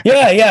is fair.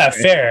 Yeah,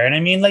 fair. And I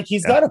mean, like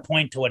he's got a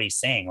point to what he's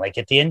saying. Like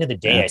at the end of the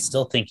day, I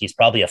still think he's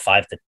probably a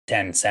 5 to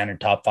 10 center,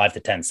 top 5 to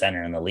 10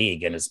 center in the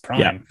league in his prime.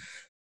 Yeah.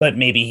 But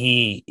maybe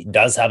he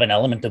does have an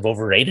element of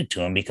overrated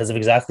to him because of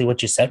exactly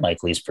what you said,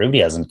 Michael. He's proved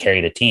he hasn't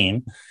carried a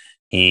team.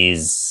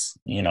 He's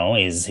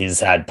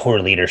had poor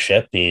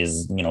leadership.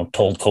 He's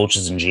told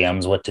coaches and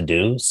GMs what to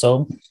do.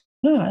 So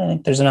I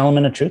think there's an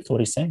element of truth to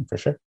what he's saying for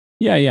sure.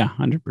 Yeah,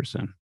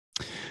 100%.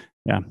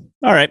 Yeah.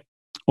 All right.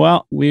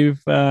 Well,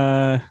 we've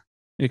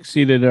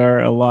exceeded our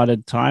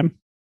allotted time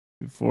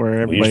before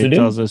everybody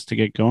tells us to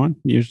get going.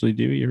 Usually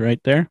do. You're right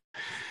there.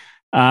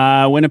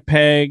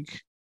 Winnipeg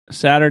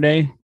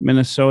Saturday,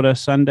 Minnesota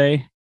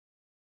Sunday.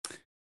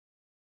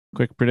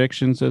 quick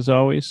predictions as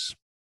always.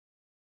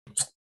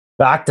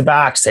 Back to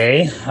backs,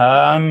 eh?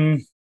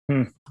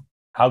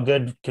 How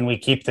good can we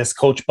keep this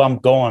coach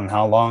bump going?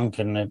 How long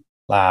can it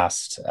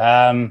last?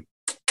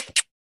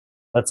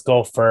 Let's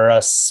go for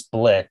a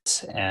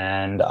split,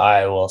 and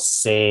I will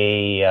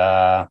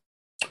say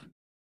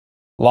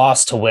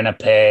loss to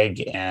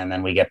Winnipeg, and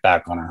then we get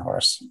back on our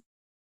horse.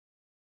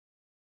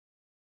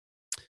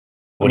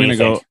 I'm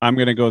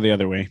gonna go the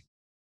other way.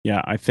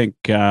 Yeah, I think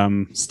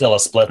still a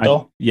split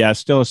though.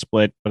 Still a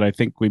split, but I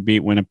think we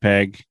beat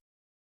Winnipeg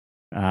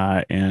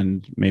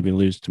and maybe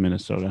lose to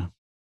Minnesota.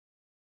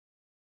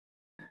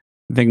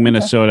 I think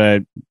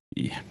Minnesota.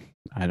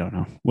 I don't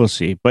know. We'll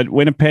see. But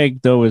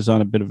Winnipeg though is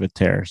on a bit of a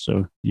tear,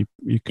 so you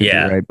could be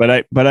right.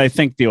 But I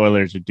think the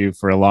Oilers are due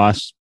for a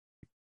loss,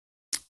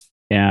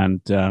 and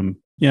then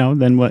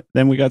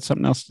we got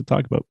something else to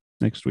talk about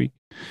next week.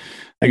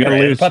 I got to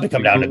lose. Probably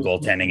come down to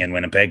goaltending in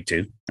Winnipeg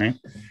too, right?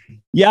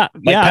 Yeah,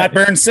 Pat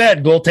Burns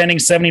said, goaltending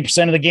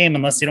 70% of the game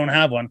unless you don't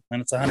have one,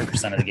 then it's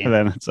 100% of the game.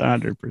 Then it's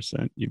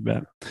 100%. You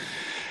bet.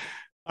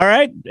 All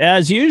right,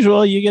 as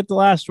usual, you get the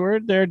last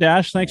word there,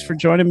 Dash. Thanks for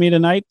joining me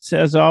tonight.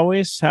 As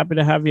always, happy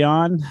to have you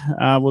on.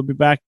 We'll be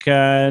back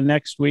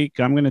next week.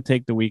 I'm going to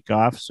take the week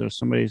off, so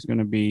somebody's going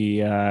to be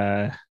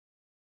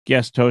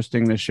guest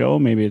hosting the show.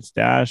 Maybe it's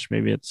Dash,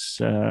 maybe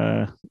it's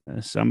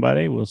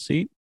somebody. We'll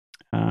see.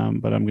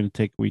 But I'm going to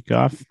take a week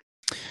off.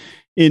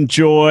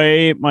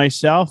 Enjoy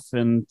myself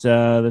and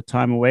the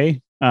time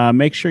away.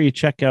 Make sure you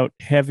check out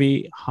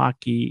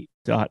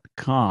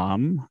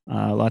heavyhockey.com.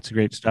 Lots of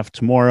great stuff.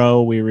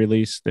 Tomorrow we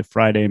release the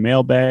Friday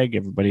mailbag.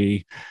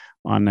 Everybody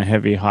on the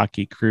Heavy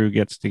Hockey crew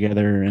gets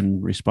together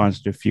and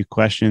responds to a few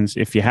questions.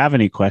 If you have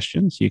any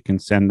questions, you can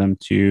send them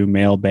to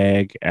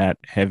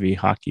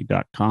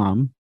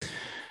mailbag@heavyhockey.com.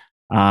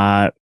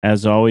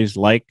 As always,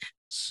 like,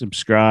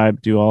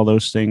 subscribe, do all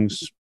those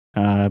things.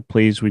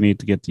 Please, we need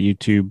to get the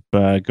YouTube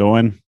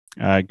going.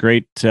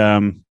 Great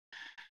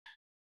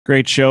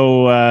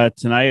show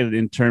tonight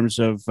in terms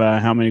of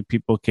how many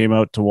people came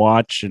out to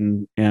watch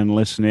and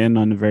listen in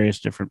on the various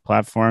different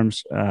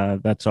platforms.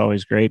 That's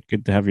always great.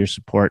 Good to have your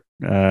support.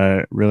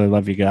 Really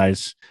love you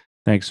guys.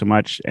 Thanks so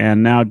much.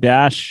 And now,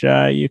 Dash,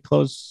 you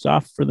close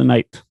off for the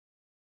night.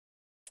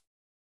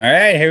 All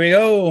right, here we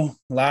go.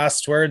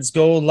 Last words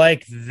go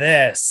like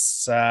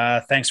this.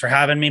 Thanks for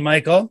having me,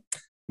 Michael.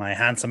 My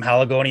handsome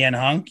Haligonian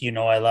hunk. You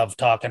know I love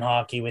talking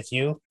hockey with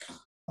you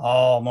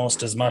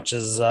almost as much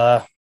as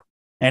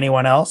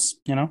anyone else.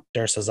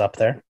 Dursa's up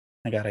there.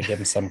 I got to give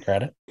him some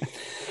credit.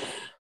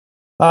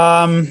 We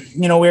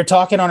were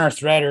talking on our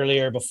thread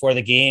earlier before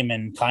the game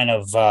and kind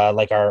of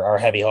like our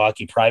heavy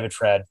hockey private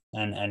thread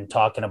and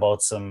talking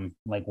about some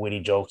like witty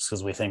jokes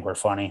because we think we're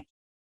funny.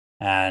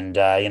 And,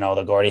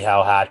 the Gordie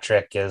Howe hat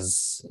trick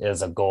is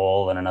a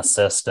goal and an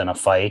assist and a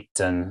fight.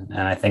 And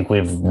I think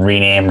we've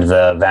renamed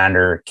the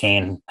Vander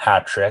Kane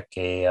hat trick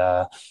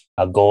a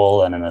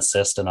goal and an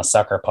assist and a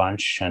sucker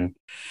punch. And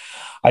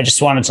I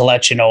just wanted to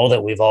let you know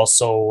that we've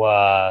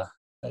also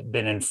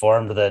been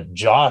informed that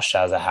Josh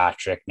has a hat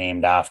trick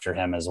named after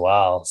him as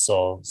well.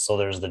 So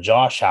there's the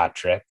Josh hat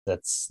trick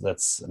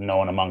that's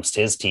known amongst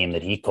his team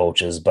that he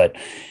coaches, but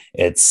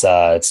it's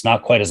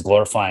not quite as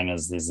glorifying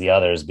as the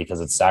others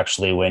because it's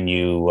actually when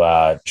you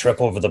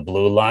trip over the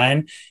blue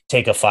line,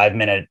 take a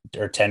 5-minute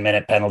or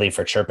 10-minute penalty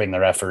for chirping the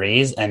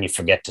referees, and you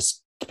forget to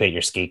put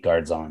your skate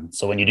guards on.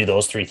 So when you do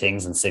those 3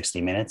 things in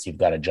 60 minutes, you've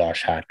got a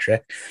Josh hat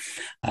trick.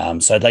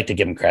 So I'd like to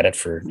give him credit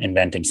for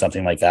inventing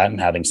something like that and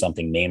having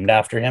something named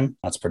after him.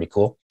 That's pretty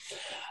cool.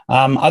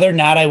 Other than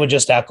that, I would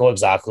just echo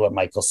exactly what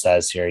Michael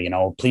says here.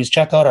 Please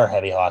check out our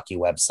Heavy Hockey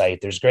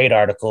website. There's great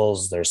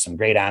articles. There's some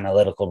great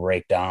analytical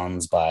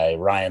breakdowns by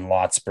Ryan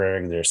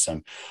Lotzberg. There's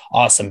some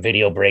awesome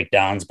video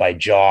breakdowns by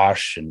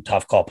Josh and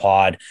Tough Call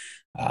Pod.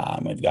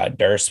 We've got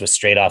Durst with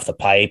Straight Off the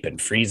Pipe and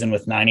Friesen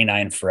with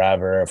 99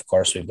 Forever. Of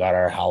course, we've got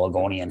our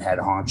Haligonian head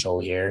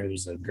honcho here,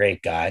 who's a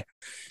great guy.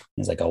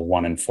 He's like a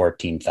 1 in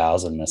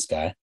 14,000, this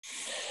guy.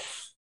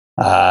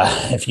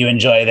 If you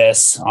enjoy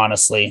this,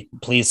 honestly,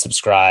 please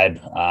subscribe,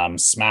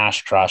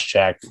 smash,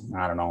 cross-check,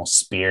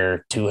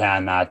 spear,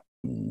 2-hand that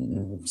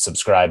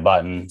subscribe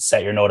button,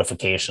 set your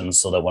notifications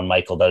so that when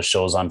Michael does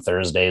shows on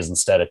Thursdays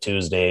instead of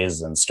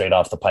Tuesdays and Straight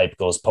Off the Pipe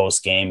goes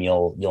post game,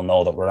 you'll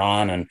know that we're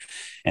on. And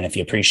if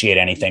you appreciate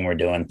anything we're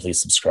doing,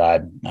 please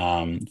subscribe.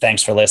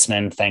 Thanks for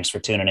listening. Thanks for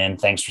tuning in.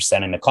 Thanks for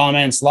sending the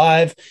comments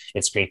live.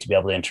 It's great to be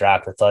able to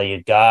interact with all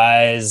you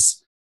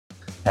guys.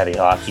 Heavy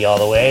hockey all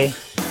the way.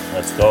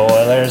 Let's go,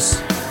 Oilers.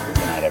 Good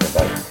night,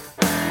 everybody.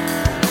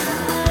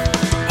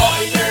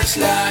 Oilers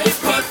Live.